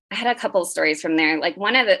her, I had a couple of stories from there. Like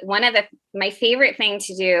my favorite thing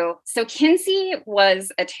to do. So Kinsey was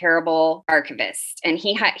a terrible archivist, and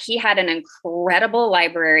he had an incredible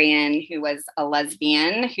librarian who was a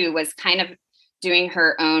lesbian who was kind of doing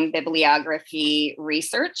her own bibliography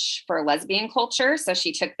research for lesbian culture. So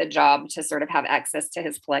she took the job to sort of have access to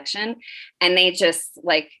his collection. And they just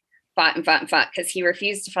like fought because he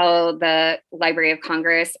refused to follow the Library of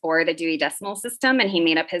Congress or the Dewey Decimal System. And he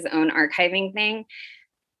made up his own archiving thing.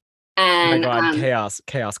 And oh my God,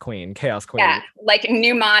 chaos queen. Yeah, like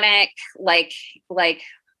mnemonic,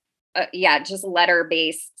 just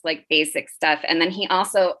letter-based, like basic stuff. And then he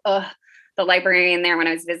also, the librarian there, when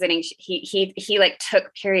I was visiting, he like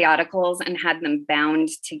took periodicals and had them bound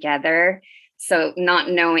together. So not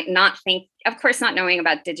knowing about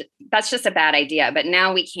that's just a bad idea. But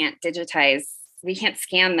now we can't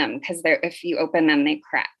scan them because if you open them, they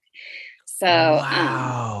crack. So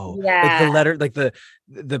wow. Like the letter, like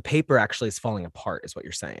the paper actually is falling apart, is what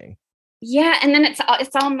you're saying. Yeah, and then it's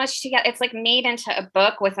all mushed together. It's like made into a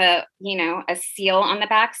book with a seal on the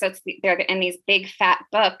back. So they're in these big fat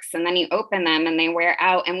books, and then you open them and they wear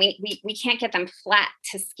out, and we can't get them flat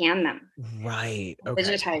to scan them. Right. Okay.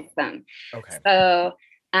 Digitize them. Okay. So,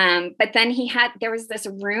 but then there was this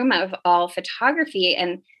room of all photography,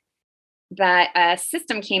 and that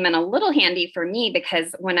system came in a little handy for me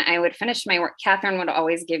because when I would finish my work, Catherine would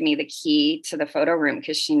always give me the key to the photo room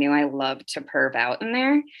because she knew I loved to perv out in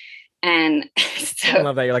there. And so I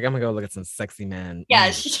love that you're like, I'm gonna go look at some sexy men. Yeah,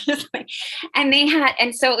 she's just like,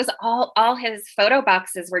 and so it was all his photo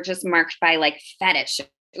boxes were just marked by like fetish. It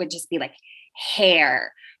would just be like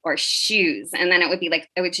hair or shoes, and then it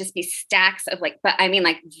would just be stacks of like, but I mean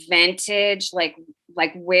like vintage, like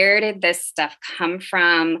where did this stuff come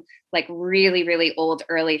from? Like really, really old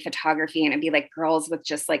early photography, and it'd be like girls with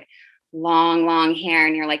just like long hair,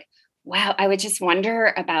 and you're like, wow, I would just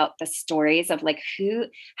wonder about the stories of like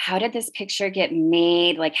how did this picture get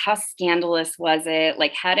made? Like how scandalous was it?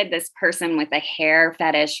 Like how did this person with a hair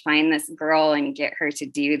fetish find this girl and get her to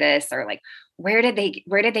do this? Or like, where did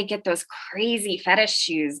they get those crazy fetish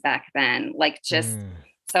shoes back then? Like so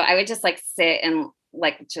I would just like sit and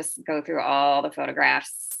like just go through all the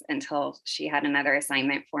photographs until she had another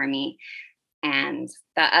assignment for me. And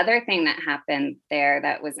the other thing that happened there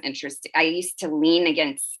that was interesting, I used to lean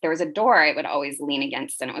against, there was a door I would always lean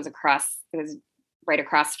against, and it was right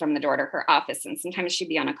across from the door to her office. And sometimes she'd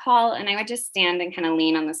be on a call, and I would just stand and kind of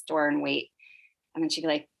lean on this door and wait. And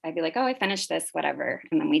then I'd be like, oh, I finished this, whatever.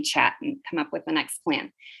 And then we'd chat and come up with the next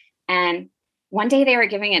plan. And one day they were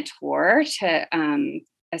giving a tour to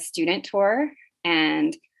a student tour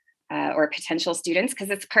and or potential students, because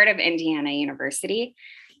it's part of Indiana University.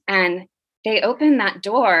 And they opened that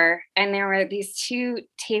door and there were these two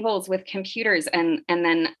tables with computers and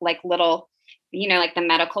then like little, like the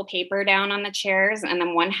medical paper down on the chairs. And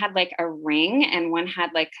then one had like a ring and one had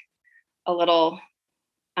like a little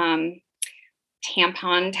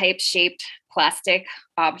tampon type shaped plastic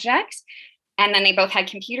object. And then they both had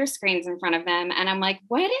computer screens in front of them. And I'm like,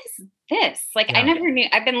 what is this? Like, I never knew.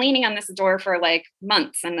 I've been leaning on this door for like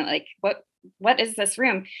months and like, what is this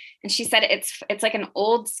room? And she said, it's like an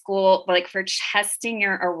old school, like for testing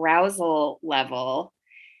your arousal level.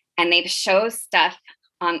 And they show stuff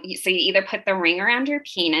on, so you either put the ring around your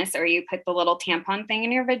penis or you put the little tampon thing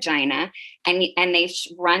in your vagina, and they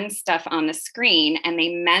run stuff on the screen and they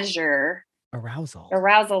measure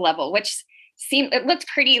arousal level, which it looked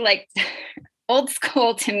pretty like old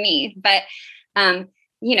school to me, but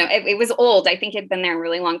it was old. I think it'd been there a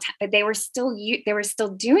really long time, but they were still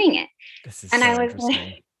doing it. This is and so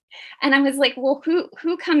I was like, well,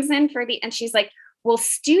 who comes in for and she's like, well,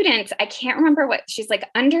 students, I can't remember what she's like,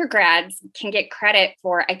 undergrads can get credit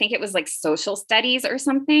for, I think it was like social studies or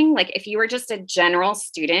something. Like if you were just a general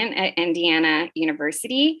student at Indiana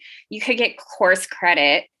University, you could get course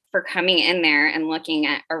credit for coming in there and looking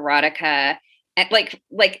at erotica and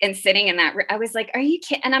and sitting in that. I was like, are you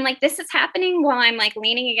kidding? And I'm like, this is happening while I'm like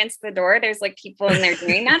leaning against the door. There's like people in there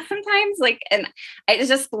doing that sometimes. And it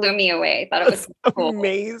just blew me away. I thought it was cool.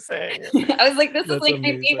 Amazing. I was like, this is like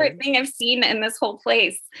amazing. My favorite thing I've seen in this whole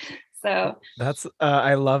place. So that's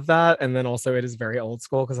I love that. And then also it is very old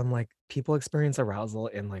school because I'm like, people experience arousal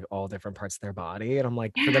in like all different parts of their body. And I'm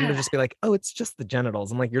like, for them to just be like, oh, it's just the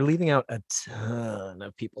genitals. I'm like, you're leaving out a ton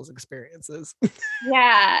of people's experiences.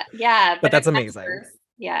 Yeah. But that's amazing.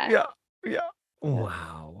 Yeah.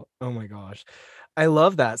 Wow. Oh my gosh. I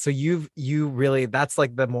love that. So you really, that's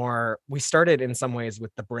like we started in some ways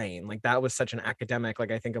with the brain. Like that was such an academic,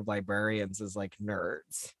 like I think of librarians as like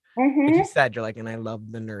nerds. Mm-hmm. Like you said, you're like, and I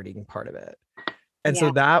love the nerding part of it. And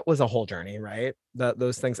so that was a whole journey, right?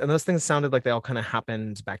 Those things sounded like they all kind of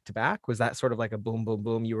happened back to back. Was that sort of like a boom, boom,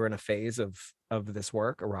 boom? You were in a phase of this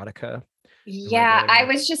work, erotica? Yeah, I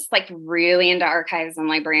was just like really into archives and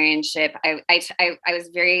librarianship. I was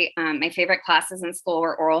very, my favorite classes in school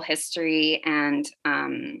were oral history and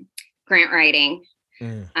grant writing.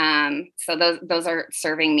 So those are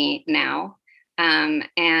serving me now.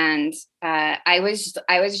 And I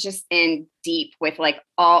was just in deep with like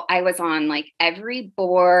I was on like every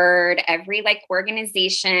board, every like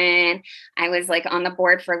organization. I was like on the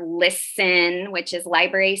board for LISTEN, which is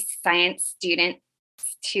Library Science Students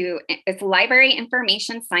it's Library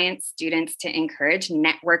Information Science Students to encourage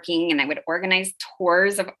networking. And I would organize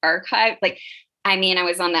tours of archives. I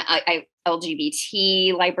was on the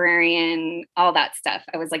LGBT librarian, all that stuff.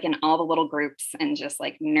 I was like in all the little groups and just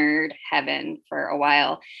like nerd heaven for a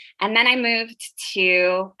while. And then I moved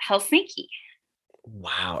to Helsinki.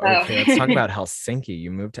 Wow. Okay, let's talk about Helsinki.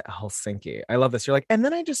 You moved to Helsinki. I love this. You're like, and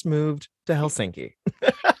then I just moved to Helsinki.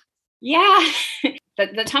 Yeah.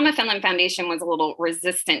 The Tom Finland Foundation was a little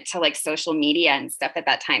resistant to like social media and stuff at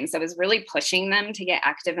that time. So I was really pushing them to get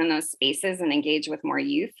active in those spaces and engage with more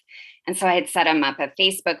youth. And so I had set them up a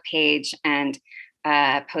Facebook page and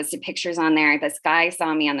posted pictures on there. This guy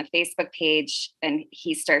saw me on the Facebook page and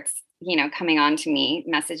he starts, coming on to me,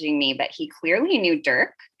 messaging me, but he clearly knew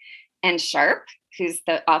Dirk and Sharp, who's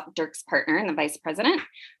Dirk's partner and the vice president.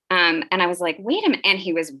 And I was like, wait a minute. And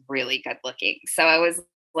he was really good looking. So I was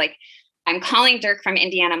like, I'm calling Dirk from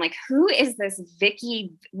Indiana. I'm like, who is this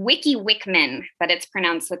Wiki Wickman, but it's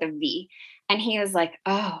pronounced with a V. And he was like,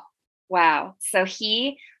 oh, wow. So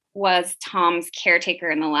he was Tom's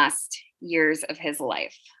caretaker in the last years of his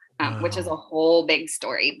life, which is a whole big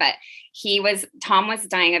story. But Tom was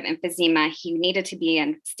dying of emphysema. He needed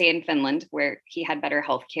to stay in Finland where he had better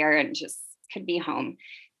health care and just could be home.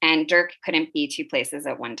 And Dirk couldn't be two places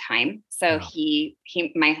at one time. So this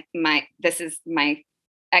is my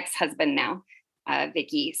ex-husband now,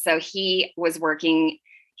 Vicky. So he was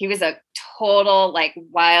a total like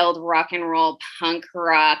wild rock and roll punk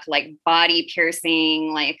rock, like body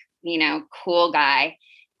piercing, like, cool guy.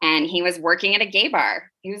 And he was working at a gay bar.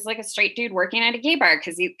 He was like a straight dude working at a gay bar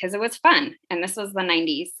because it was fun. And this was the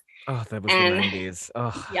 90s. Oh, that was the 90s.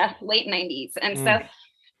 Oh. Yeah, late 90s. And so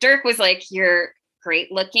Dirk was like, you're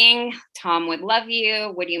great looking. Tom would love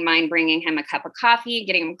you. Would you mind bringing him a cup of coffee,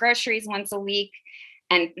 getting him groceries once a week?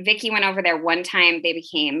 And Vicky went over there one time. They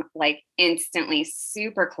became like instantly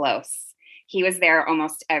super close. he was there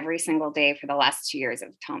almost every single day for the last 2 years of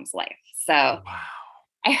Tom's life. So Wow.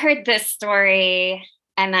 I heard this story.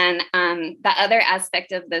 And then the other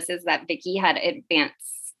aspect of this is that Vicky had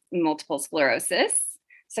advanced multiple sclerosis.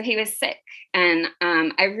 So he was sick. And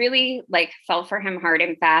I really like fell for him hard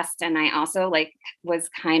and fast. And I also like was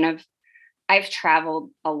kind of, I've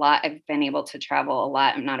traveled a lot. I've been able to travel a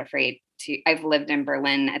lot. I'm not afraid to, I've lived in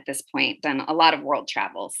Berlin at this point, done a lot of world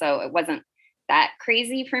travel. So it wasn't that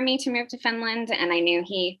crazy for me to move to Finland. And I knew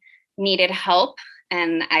he needed help.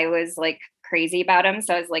 And I was like crazy about him.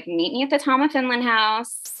 So I was like, meet me at the Tom of Finland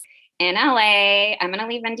house in LA. I'm going to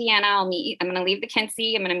leave Indiana. I'm going to leave the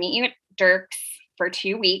Kinsey. I'm going to meet you at Dirk's for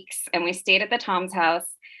 2 weeks. And we stayed at the Tom's house.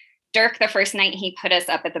 Dirk, the first night he put us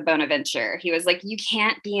up at the Bonaventure, he was like, you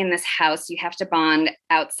can't be in this house. You have to bond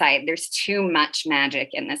outside. There's too much magic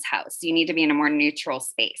in this house. You need to be in a more neutral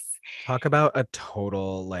space. Talk about a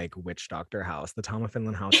total like witch doctor house. The Tom of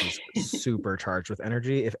Finland house is super charged with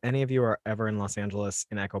energy. If any of you are ever in Los Angeles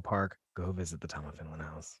in Echo Park, go visit the Tom of Finland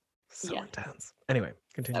house. So intense. Anyway,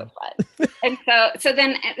 continue.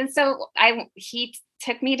 So fun. He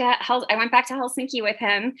took me to I went back to Helsinki with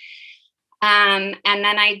him. And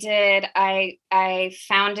then I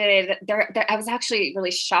founded there. I was actually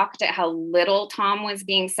really shocked at how little Tom was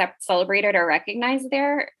being celebrated or recognized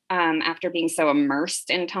there after being so immersed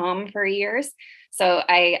in Tom for years. So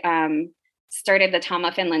I started the Tom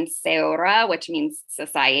of Finland Seura, which means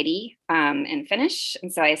society in Finnish.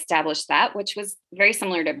 And so I established that, which was very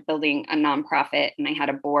similar to building a nonprofit. And I had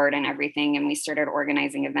a board and everything. And we started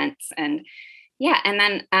organizing events. And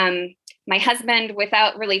then my husband,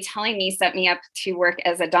 without really telling me, set me up to work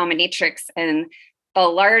as a dominatrix in the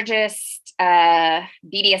largest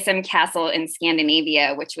BDSM castle in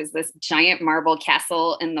Scandinavia, which was this giant marble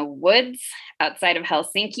castle in the woods outside of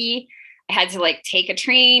Helsinki. I had to like take a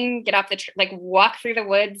train, get off walk through the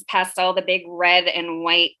woods past all the big red and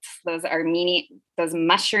white, those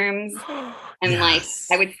mushrooms. And Yes.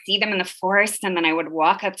 I would see them in the forest. And then I would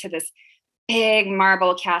walk up to this big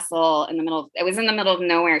marble castle in the middle. It was in the middle of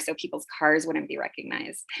nowhere, so people's cars wouldn't be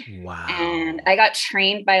recognized. Wow. And I got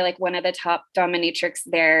trained by like one of the top dominatrixes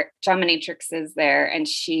there, and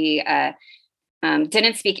she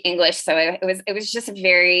didn't speak English, so it was just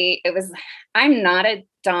I'm not a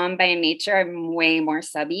dom by nature. I'm way more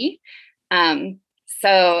subby.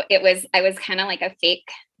 So I was kind of like a fake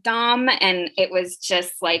dom, and it was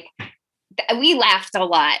just like, we laughed a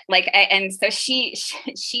lot. And so she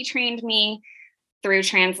trained me through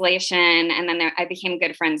translation. And then I became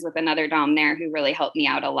good friends with another dom there who really helped me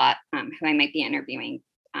out a lot, who I might be interviewing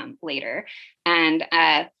later. And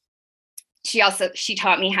she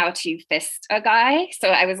taught me how to fist a guy. So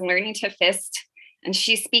I was learning to fist, and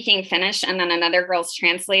she's speaking Finnish, and then another girl's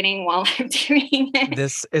translating while I'm doing it.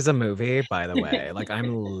 This is a movie, by the way. Like,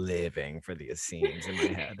 I'm living for these scenes in my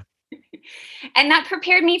head. And that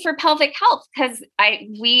prepared me for pelvic health, because I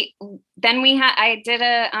did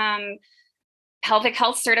a pelvic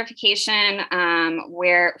health certification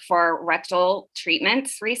for rectal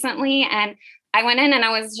treatments recently. And I went in and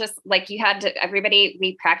I was just like,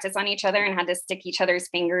 we practice on each other and had to stick each other's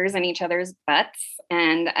fingers in each other's butts.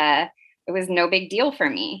 And it was no big deal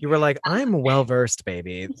for me. You were like, I'm well-versed,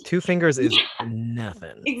 baby. 2 fingers is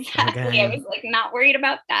nothing. Exactly. Okay? I was like, not worried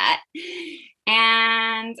about that.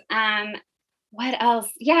 And what else?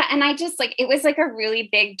 Yeah. And I just it was like a really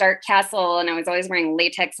big dark castle, and I was always wearing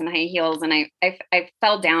latex and high heels, and I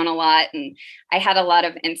fell down a lot. And I had a lot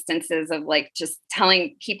of instances of like just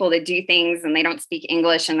telling people to do things and they don't speak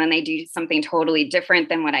English, and then they do something totally different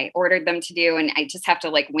than what I ordered them to do. And I just have to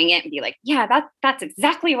like wing it and be like, yeah, that's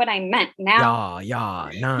exactly what I meant now.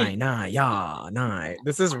 Yeah, nine.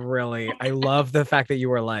 This is really, I love the fact that you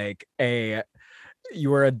were like you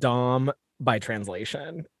were a dom by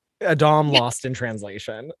translation. A dom lost in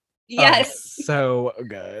translation. Yes. So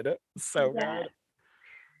good. So good.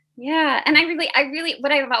 Yeah. And I really,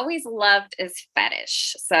 what I've always loved is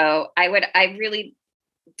fetish. So I really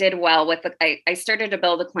did well with I started to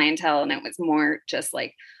build a clientele, and it was more just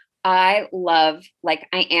like, I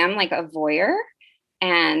am like a voyeur,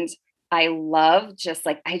 and I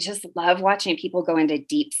just love watching people go into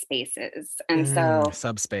deep spaces. And so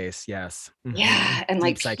subspace. Yes. Yeah. And deep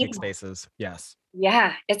like psychic spaces. Yes.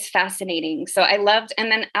 Yeah, it's fascinating. So I loved,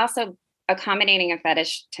 and then also accommodating a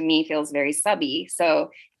fetish to me feels very subby. So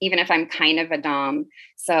even if I'm kind of a dom,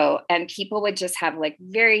 and people would just have like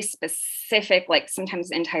very specific, like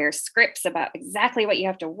sometimes entire scripts about exactly what you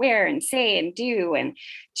have to wear and say and do. And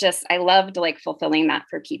just, I loved like fulfilling that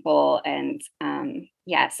for people. And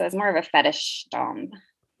so it's more of a fetish dom.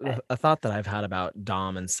 a thought that I've had about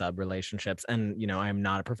dom and sub relationships, and I'm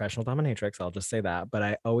not a professional dominatrix, I'll just say that, but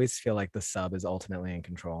I always feel like the sub is ultimately in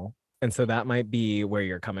control. And so that might be where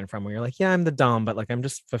you're coming from, where you're like, yeah, I'm the dom, but like I'm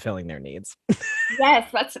just fulfilling their needs. Yes,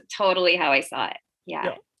 that's totally how I saw it. Yeah.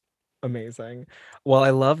 Yeah. Amazing. Well, I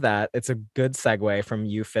love that. It's a good segue from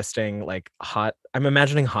you fisting like hot. I'm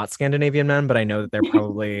imagining hot Scandinavian men, but I know that they're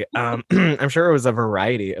probably I'm sure it was a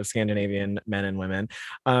variety of Scandinavian men and women.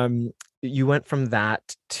 You went from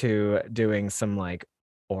that to doing some like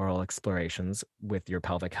oral explorations with your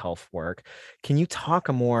pelvic health work. Can you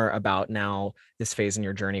talk more about now this phase in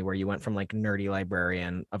your journey where you went from like nerdy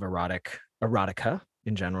librarian of erotica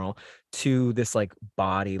in general to this like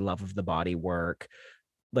body love of the body work?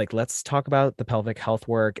 Like, let's talk about the pelvic health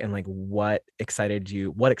work and like what excites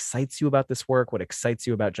you about this work, what excites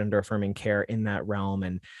you about gender affirming care in that realm,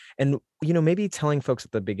 and maybe telling folks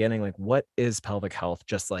at the beginning like what is pelvic health,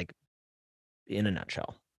 just like in a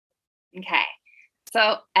nutshell. Okay.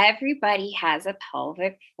 So everybody has a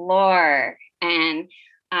pelvic floor. And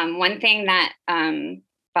one thing that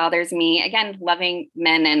bothers me, again, loving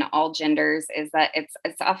men and all genders, is that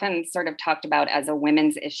it's often sort of talked about as a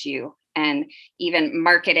women's issue, and even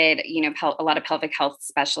marketed. A lot of pelvic health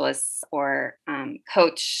specialists or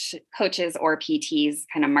coaches or PTs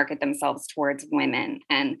kind of market themselves towards women.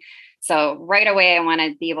 And so right away, I want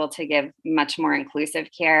to be able to give much more inclusive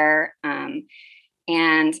care.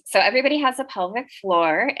 And so everybody has a pelvic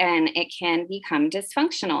floor, and it can become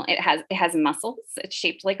dysfunctional. It has muscles. It's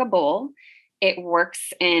shaped like a bowl. It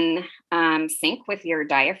works in sync with your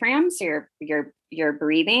diaphragm. So your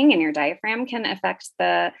breathing and your diaphragm can affect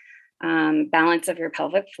the balance of your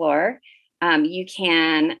pelvic floor. You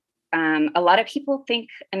can. A lot of people think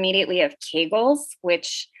immediately of Kegels,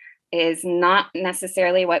 which is not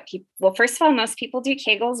necessarily what people. Well, first of all, most people do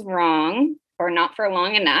Kegels wrong or not for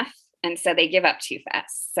long enough. And so they give up too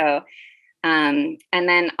fast. So, and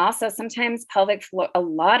then also sometimes a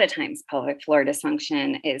lot of times pelvic floor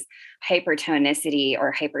dysfunction is hypertonicity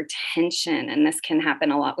or hypertension. And this can happen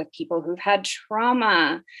a lot with people who've had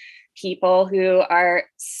trauma, people who are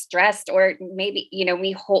stressed, or maybe,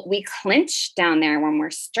 we clench down there when we're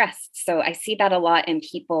stressed. So I see that a lot in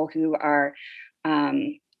people who are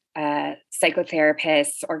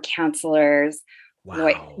psychotherapists or counselors.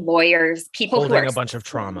 Wow. Lawyers, people holding who are a bunch of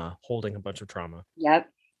trauma, holding a bunch of trauma. Yep.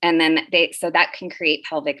 And then so that can create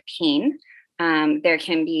pelvic pain. There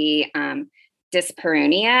can be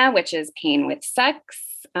dyspareunia, which is pain with sex.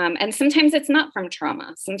 And sometimes it's not from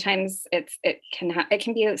trauma. Sometimes it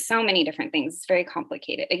can be so many different things. It's very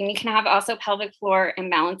complicated. And you can have also pelvic floor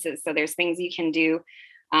imbalances. So there's things you can do.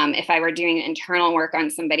 If I were doing internal work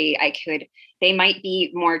on somebody, they might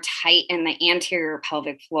be more tight in the anterior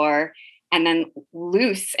pelvic floor and then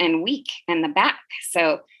loose and weak in the back.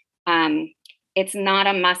 So it's not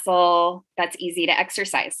a muscle that's easy to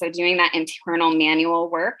exercise. So doing that internal manual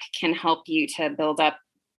work can help you to build up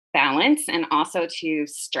balance and also to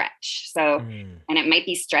stretch. So, and it might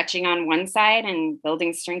be stretching on one side and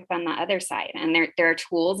building strength on the other side. And there are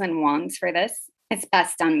tools and wands for this. It's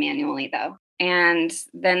best done manually though. And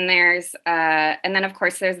then and then of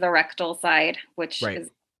course there's the rectal side, which is,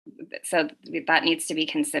 so that needs to be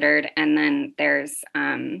considered. And then there's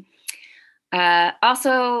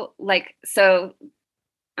also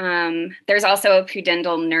there's also a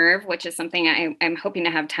pudendal nerve, which is something I'm hoping to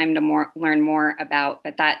have time to learn more about,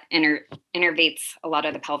 but that innervates a lot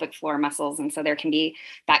of the pelvic floor muscles. And so that can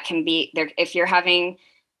be there if you're having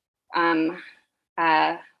nerve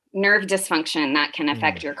dysfunction, that can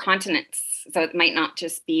affect your continence. So it might not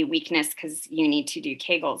just be weakness because you need to do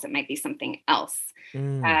Kegels. It might be something else.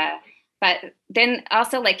 But then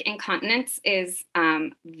also like incontinence is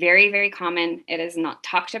very, very common. It is not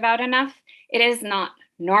talked about enough. It is not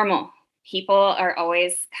normal. People are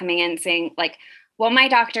always coming in saying like, well, my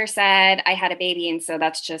doctor said I had a baby. And so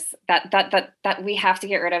that's just that we have to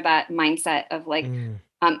get rid of that mindset of like,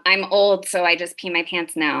 I'm old, so I just pee my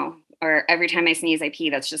pants now. Or every time I sneeze, I pee.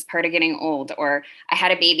 That's just part of getting old. Or I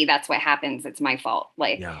had a baby. That's what happens. It's my fault.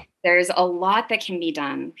 There's a lot that can be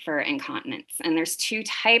done for incontinence. And there's two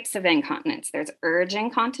types of incontinence. There's urge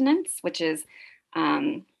incontinence, which is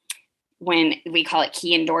when we call it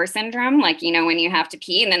key and door syndrome. Like, when you have to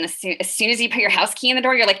pee and then as soon as you put your house key in the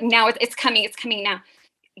door, you're like, now it's coming now.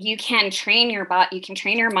 You can train your body, you can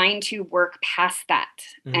train your mind to work past that.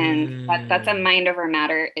 And that's a mind over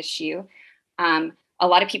matter issue. A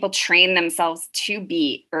lot of people train themselves to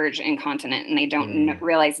be urge incontinent and they don't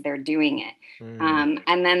realize they're doing it.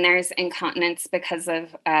 And then there's incontinence because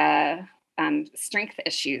of strength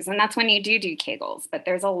issues. And that's when you do Kegels. But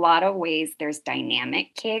there's a lot of ways. There's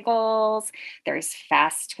dynamic Kegels. There's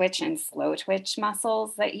fast twitch and slow twitch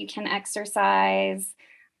muscles that you can exercise.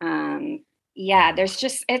 Yeah, there's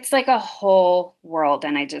just, it's like a whole world.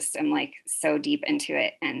 And I just am like so deep into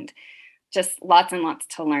it and just lots and lots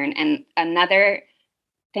to learn. And another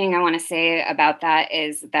thing I want to say about that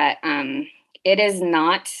is that it is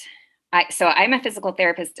not, so I'm a physical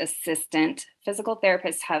therapist assistant. Physical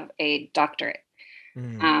therapists have a doctorate.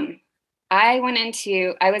 I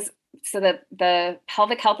was, so the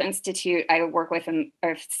Pelvic Health Institute I work with and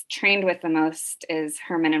or trained with the most is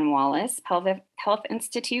Herman and Wallace Pelvic Health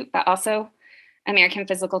Institute, but also American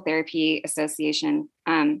Physical Therapy Association.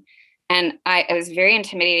 And it was very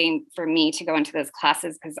intimidating for me to go into those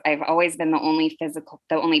classes because I've always been the only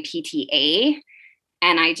PTA.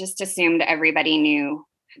 And I just assumed everybody knew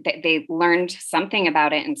that they learned something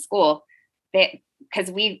about it in school.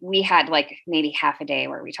 Because we had like maybe half a day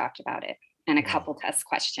where we talked about it and a couple test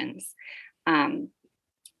questions. And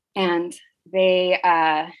they're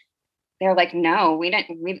like, no, we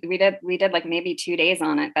did like maybe 2 days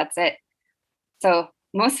on it. That's it. So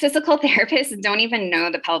most physical therapists don't even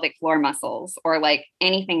know the pelvic floor muscles or like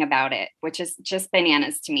anything about it, which is just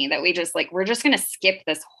bananas to me that we're just going to skip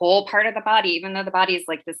this whole part of the body, even though the body is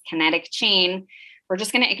like this kinetic chain. We're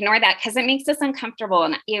just going to ignore that because it makes us uncomfortable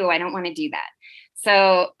and ew, I don't want to do that.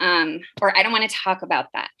 So, or I don't want to talk about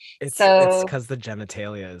that. It's because the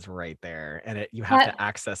genitalia is right there and you have to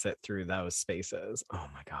access it through those spaces. Oh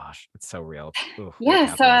my gosh, it's so real. Ooh,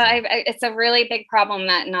 yeah. So it's a really big problem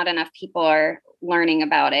that not enough people are learning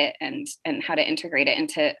about it and how to integrate it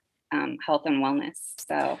into health and wellness.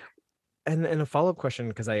 So. And a follow-up question,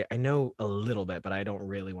 because I know a little bit, but I don't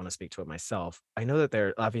really want to speak to it myself. I know that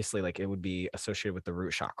they're obviously like it would be associated with the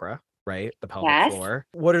root chakra, right? The pelvic floor.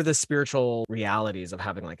 What are the spiritual realities of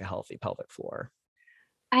having like a healthy pelvic floor?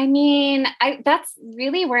 I mean, that's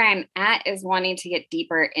really where I'm at, is wanting to get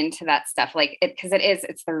deeper into that stuff. Like because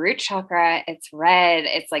it's the root chakra, it's red.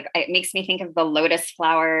 It's like, it makes me think of the lotus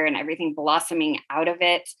flower and everything blossoming out of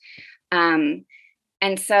it. And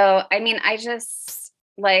so, I mean, I just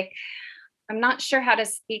like, I'm not sure how to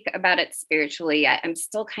speak about it spiritually yet. I'm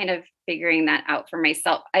still kind of figuring that out for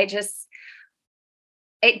myself. It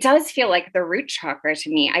does feel like the root chakra to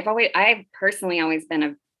me. I've personally always been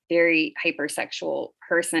a very hypersexual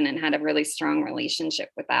person and had a really strong relationship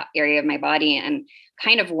with that area of my body and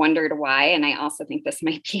kind of wondered why. And I also think this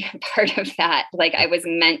might be a part of that. Like I was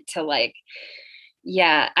meant to like,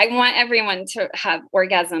 yeah, I want everyone to have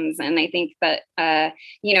orgasms. And I think that,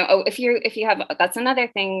 if you have, that's another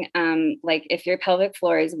thing. Like if your pelvic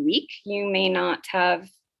floor is weak, you may not have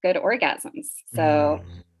good orgasms. So,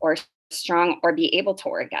 or strong or be able to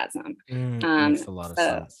orgasm. Makes a lot of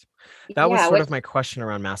sense. That was sort of my question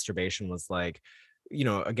around masturbation was like,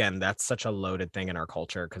 again, that's such a loaded thing in our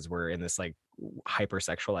culture because we're in this like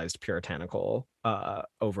hypersexualized puritanical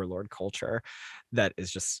overlord culture that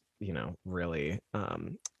is just, really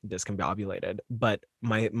discombobulated. But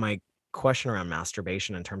my question around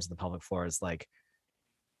masturbation in terms of the pelvic floor is like,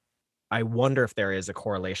 I wonder if there is a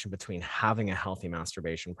correlation between having a healthy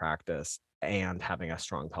masturbation practice and having a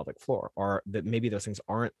strong pelvic floor, or that maybe those things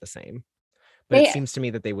aren't the same. But it seems to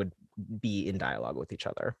me that they would be in dialogue with each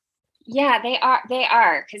other. Yeah, they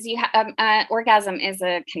are because you have orgasm is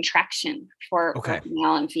a contraction for both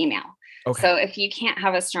male and female. Okay. So if you can't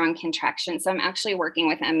have a strong contraction, so I'm actually working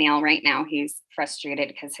with a male right now who's frustrated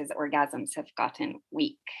because his orgasms have gotten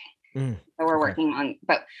weak. So we're working on,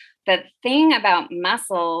 but the thing about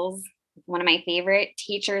muscles, one of my favorite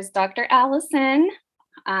teachers, Dr. Allison,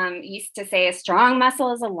 used to say a strong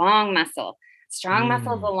muscle is a long muscle. Strong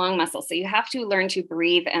muscle is a long muscle. So you have to learn to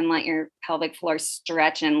breathe and let your pelvic floor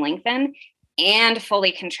stretch and lengthen and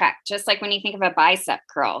fully contract. Just like when you think of a bicep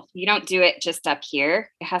curl, you don't do it just up here.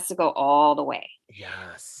 It has to go all the way.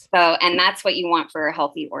 Yes. So, and that's what you want for a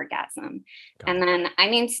healthy orgasm. And then, I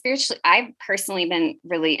mean, spiritually, I've personally been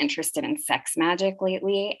really interested in sex magic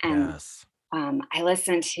lately. And I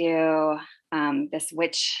listened to this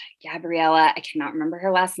witch, Gabriella. I cannot remember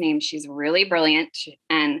her last name. She's really brilliant.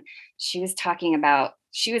 And she was talking about,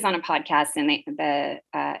 she was on a podcast and the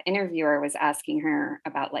interviewer was asking her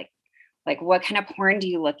about like, what kind of porn do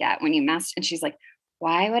you look at when you masturbate? And she's like,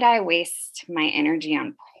 why would I waste my energy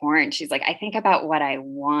on porn? She's like, I think about what I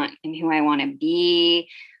want and who I want to be,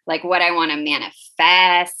 like what I want to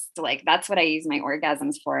manifest. Like, that's what I use my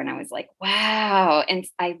orgasms for. And I was like, wow. And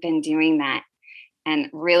I've been doing that. And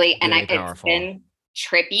really, it's been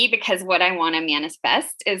trippy because what I want to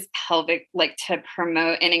manifest is pelvic, like to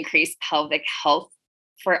promote and increase pelvic health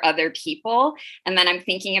for other people. And then I'm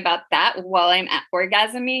thinking about that while I'm at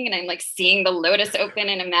orgasming, and I'm like seeing the lotus open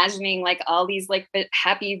and imagining like all these like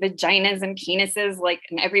happy vaginas and penises, like,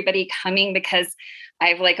 and everybody coming because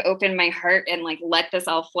I've like opened my heart and like let this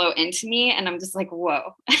all flow into me. And I'm just like,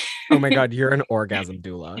 whoa. Oh my God, you're an orgasm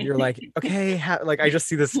doula. You're like, okay, like I just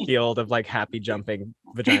see this field of like happy jumping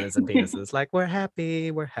vaginas and penises. Like, we're happy,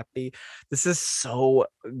 we're happy. This is so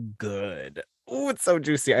good. Oh, it's so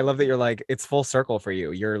juicy. I love that you're like, it's full circle for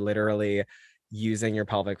you. You're literally using your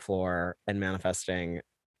pelvic floor and manifesting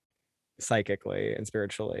psychically and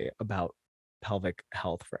spiritually about pelvic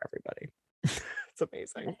health for everybody. It's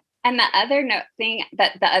amazing. And the other thing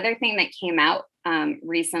that came out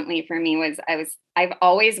recently for me was I've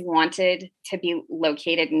always wanted to be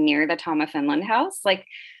located near the Tama Finland house. Like,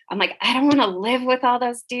 I'm like, I don't want to live with all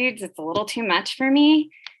those dudes. It's a little too much for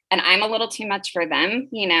me. And I'm a little too much for them.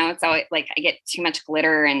 You know, it's always like I get too much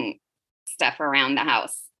glitter and stuff around the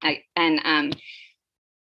house.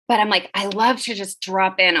 But I'm like, I love to just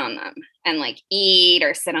drop in on them and like eat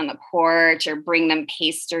or sit on the porch or bring them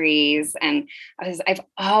pastries. And I've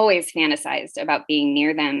always fantasized about being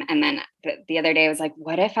near them. And then the other day I was like,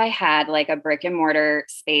 what if I had like a brick and mortar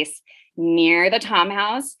space near the Tom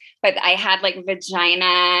house, but I had like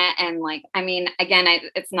vagina and like, I mean, again,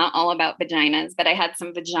 it's not all about vaginas, but I had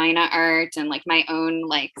some vagina art and like my own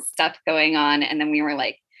like stuff going on. And then we were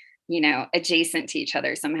like, you know, adjacent to each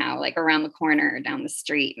other somehow, like around the corner or down the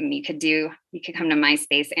street. And you could come to my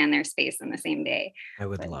space and their space in the same day. I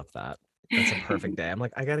would love that. That's a perfect day. I'm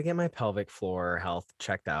like, I got to get my pelvic floor health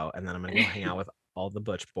checked out. And then I'm going to go hang out with all the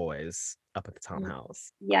butch boys up at the Tom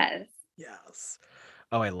house. Yes. Yes.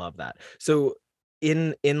 Oh, I love that. So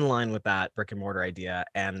in line with that brick and mortar idea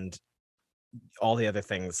and all the other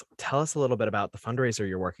things, tell us a little bit about the fundraiser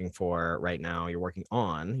you're working for right now. You're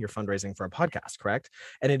fundraising for a podcast, correct?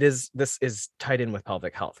 And this is tied in with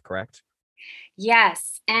pelvic health, correct?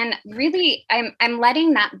 Yes. And really I'm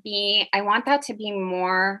letting that be, I want that to be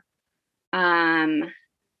more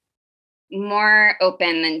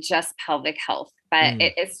open than just pelvic health, but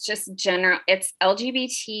it's just general, it's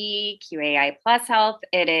LGBTQAI plus health.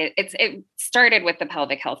 It started with the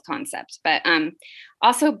pelvic health concept, but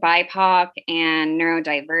also BIPOC and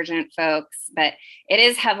neurodivergent folks, but it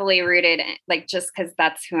is heavily rooted, like, just because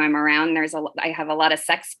that's who I'm around. I have a lot of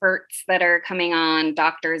sexperts that are coming on,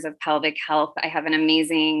 doctors of pelvic health. I have an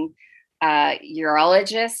amazing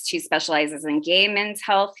urologist who specializes in gay men's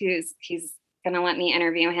health, he's going to let me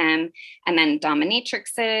interview him, and then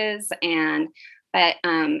dominatrixes. But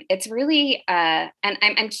it's really, and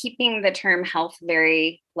I'm keeping the term health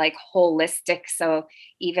very like holistic. So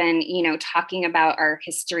even, you know, talking about our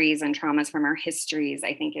histories and traumas from our histories,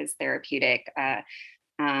 I think is therapeutic.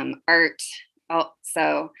 Art.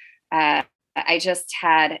 Also, I just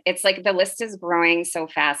it's like the list is growing so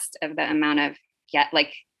fast of the amount of,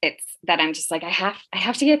 it's that I'm just like, I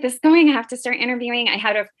have to get this going. I have to start interviewing. I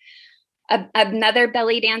had another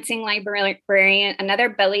belly dancing librarian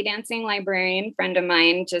friend of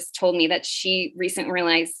mine just told me that she recently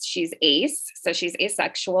realized she's ace. So she's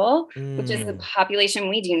asexual, which is a population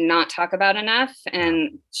we do not talk about enough.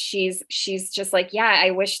 And she's just like, yeah,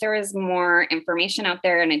 I wish there was more information out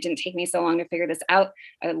there and it didn't take me so long to figure this out.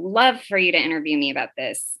 I would love for you to interview me about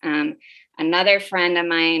this. Another friend of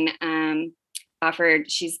mine,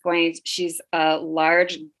 she's a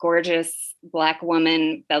large, gorgeous Black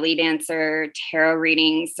woman, belly dancer, tarot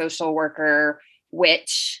reading, social worker,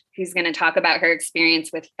 witch, who's going to talk about her experience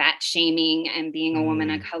with fat shaming and being a woman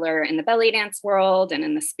of color in the belly dance world and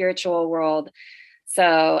in the spiritual world.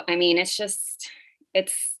 So, I mean, it's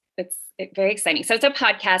very exciting. So it's a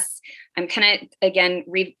podcast. I'm kind of, again,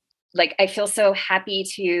 I feel so happy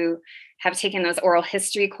to have taken those oral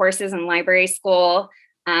history courses in library school.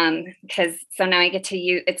 Because so now I get to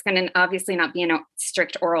use, it's going to obviously not be in a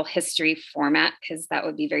strict oral history format because that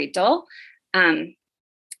would be very dull.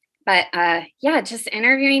 But just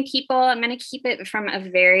interviewing people. I'm going to keep it from a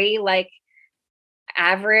very like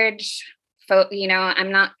average you know,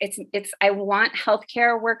 I want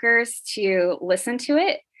healthcare workers to listen to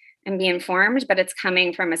it and be informed, but it's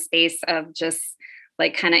coming from a space of just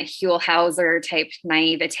like kind of Huell Hauser type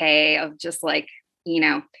naivete of just like, you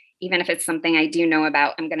know, even if it's something I do know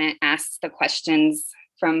about, I'm going to ask the questions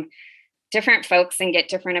from different folks and get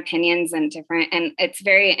different opinions and it's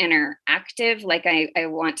very interactive. Like I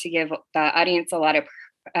want to give the audience a lot of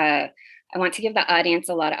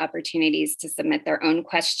opportunities to submit their own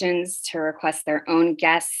questions, to request their own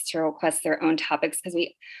guests, to request their own topics. Because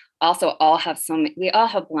we also all have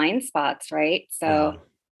blind spots, right? So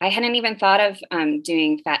I hadn't even thought of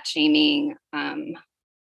doing fat shaming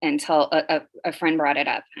until a friend brought it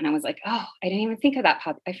up. And I was like, oh, I didn't even think of that.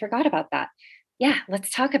 I forgot about that. Yeah, let's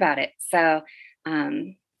talk about it. So,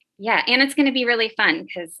 yeah, and it's going to be really fun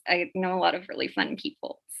because I know a lot of really fun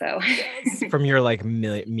people. So, yes, from your like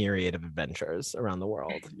myriad of adventures around the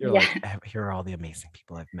world, you're yeah, like, here are all the amazing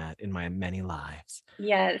people I've met in my many lives.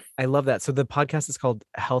 yes. I love that. So the podcast is called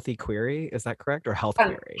Healthy Query. Is that correct? Or Health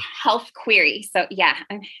Query? Health Query. So yeah,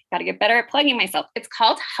 I've got to get better at plugging myself. It's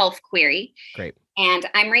called Health Query. Great. And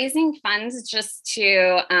I'm raising funds just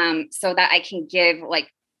to, so that I can give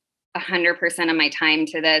like 100% of my time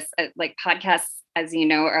to this. Like podcasts, as you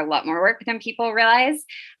know, are a lot more work than people realize.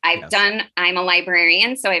 I'm a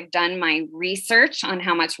librarian, so I've done my research on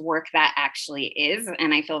how much work that actually is.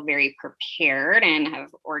 And I feel very prepared and have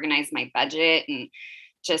organized my budget and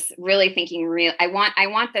just really thinking I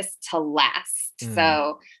want this to last.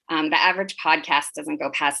 So the average podcast doesn't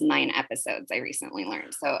go past 9 episodes, I recently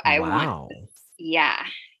learned. So I want, yeah.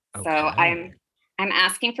 Okay. So I'm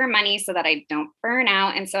asking for money so that I don't burn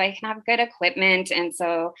out and so I can have good equipment. And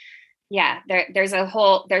so, yeah, there's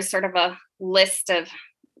sort of a list of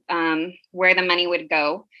where the money would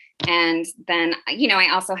go. And then, I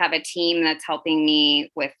also have a team that's helping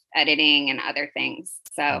me with editing and other things.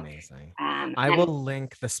 So amazing. I will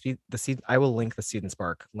link the Seed and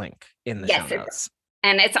Spark link in the show notes.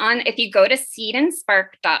 And it's on, if you go to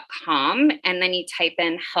seedandspark.com and then you type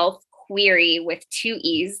in Health Query with 2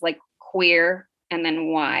 E's, like queer and then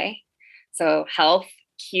Y. So Health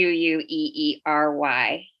Queery.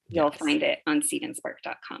 You'll find it on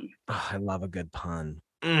seedandspark.com. Oh, I love a good pun.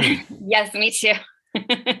 Yes, me too.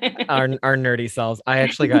 our nerdy selves. I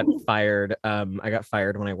actually got fired. I got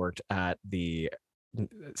fired when I worked at the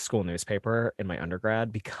school newspaper in my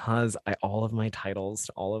undergrad because all of my titles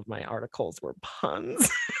to all of my articles were puns.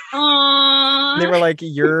 They were like,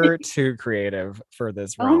 "You're too creative for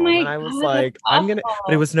this role," and I was like, "I'm gonna."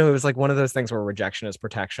 But it was like one of those things where rejection is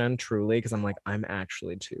protection, truly, because I'm like, I'm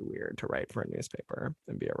actually too weird to write for a newspaper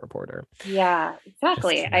and be a reporter. Yeah,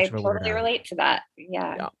 exactly. I totally relate to that.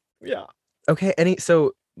 Yeah. Okay.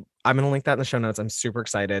 So I'm going to link that in the show notes. I'm super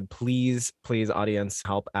excited. Please, audience,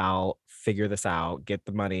 help Al figure this out, get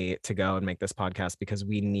the money to go and make this podcast because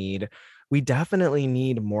we definitely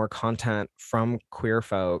need more content from queer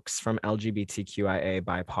folks, from LGBTQIA,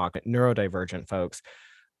 BIPOC, neurodivergent folks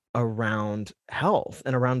around health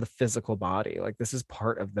and around the physical body. Like this is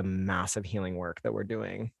part of the massive healing work that we're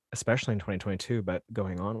doing, especially in 2022, but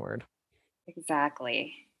going onward.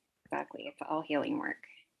 Exactly. It's all healing work.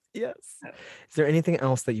 Yes. Is there anything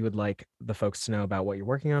else that you would like the folks to know about what you're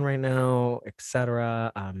working on right now,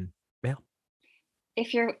 etc.? Yeah.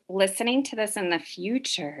 If you're listening to this in the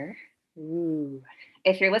future,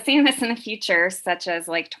 such as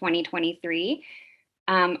like 2023,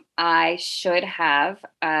 I should have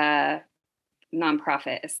a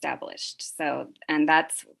nonprofit established. So, and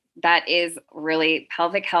that is really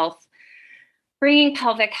pelvic health, bringing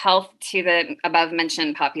pelvic health to the above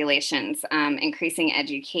mentioned populations, increasing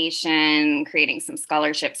education, creating some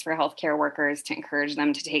scholarships for healthcare workers to encourage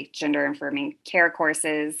them to take gender affirming care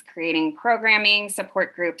courses, creating programming,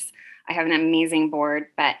 support groups. I have an amazing board,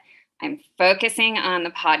 but I'm focusing on the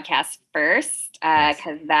podcast first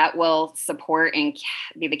because that will support and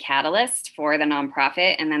be the catalyst for the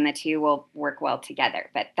nonprofit, and then the two will work well together.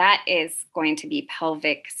 But that is going to be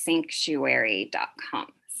pelvicsanctuary.com.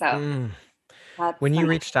 So when you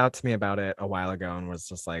reached out to me about it a while ago and was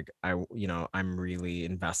just like, I'm really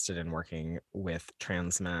invested in working with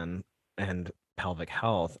trans men and pelvic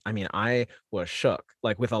health. I mean, I was shook,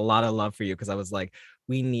 like with a lot of love for you, because I was like,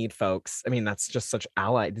 we need folks. I mean, that's just such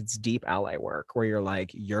it's deep ally work where you're like,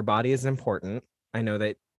 your body is important. I know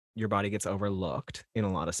that your body gets overlooked in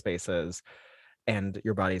a lot of spaces and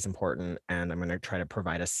your body is important. And I'm going to try to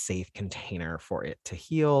provide a safe container for it to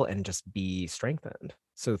heal and just be strengthened.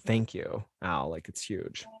 So thank you, Al. Like it's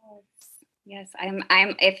huge. Yes, I'm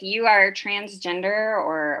if you are transgender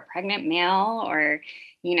or a pregnant male, or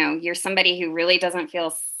you're somebody who really doesn't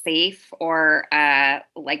feel safe or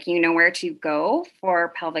like where to go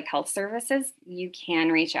for pelvic health services, you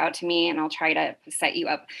can reach out to me and I'll try to set you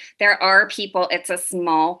up. There are people, it's a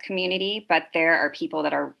small community, but there are people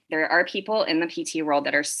in the PT world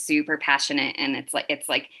that are super passionate, and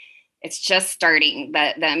it's just starting.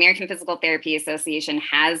 The American Physical Therapy Association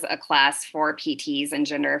has a class for PTs and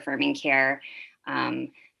gender affirming care.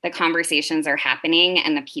 The conversations are happening,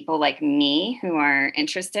 and the people like me who are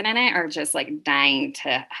interested in it are just like dying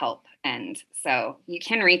to help. And so you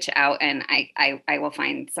can reach out, and I will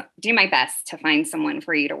do my best to find someone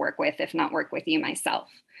for you to work with, if not work with you myself.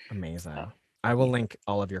 Amazing. I will link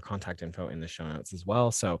all of your contact info in the show notes as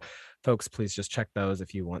well. So folks, please just check those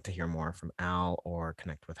if you want to hear more from Al or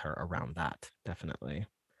connect with her around that. Definitely.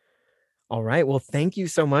 All right. Well, thank you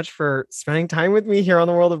so much for spending time with me here on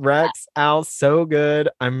the World of Rex. Al, so good.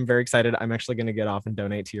 I'm very excited. I'm actually going to get off and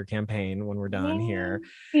donate to your campaign when we're done here.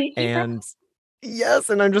 And yes,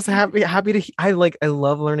 and I'm just happy to I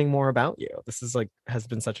love learning more about you. This is has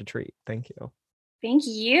been such a treat. Thank you. Thank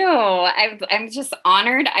you. I'm just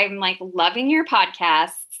honored. I'm like loving your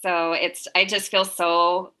podcast. So I just feel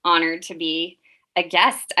so honored to be a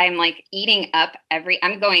guest. I'm like eating up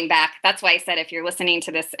I'm going back. That's why I said if you're listening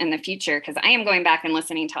to this in the future, because I am going back and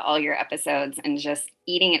listening to all your episodes and just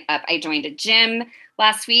eating it up. I joined a gym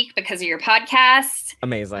last week because of your podcast.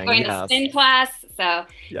 Amazing. Going to spin class. So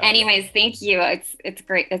anyways, thank you. It's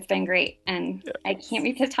great. It's been great. And I can't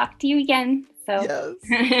wait to talk to you again. So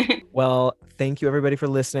well, thank you everybody for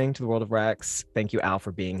listening to the World of Rex. Thank you, Al,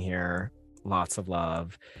 for being here. Lots of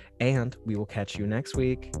love. And we will catch you next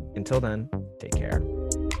week. Until then, take care.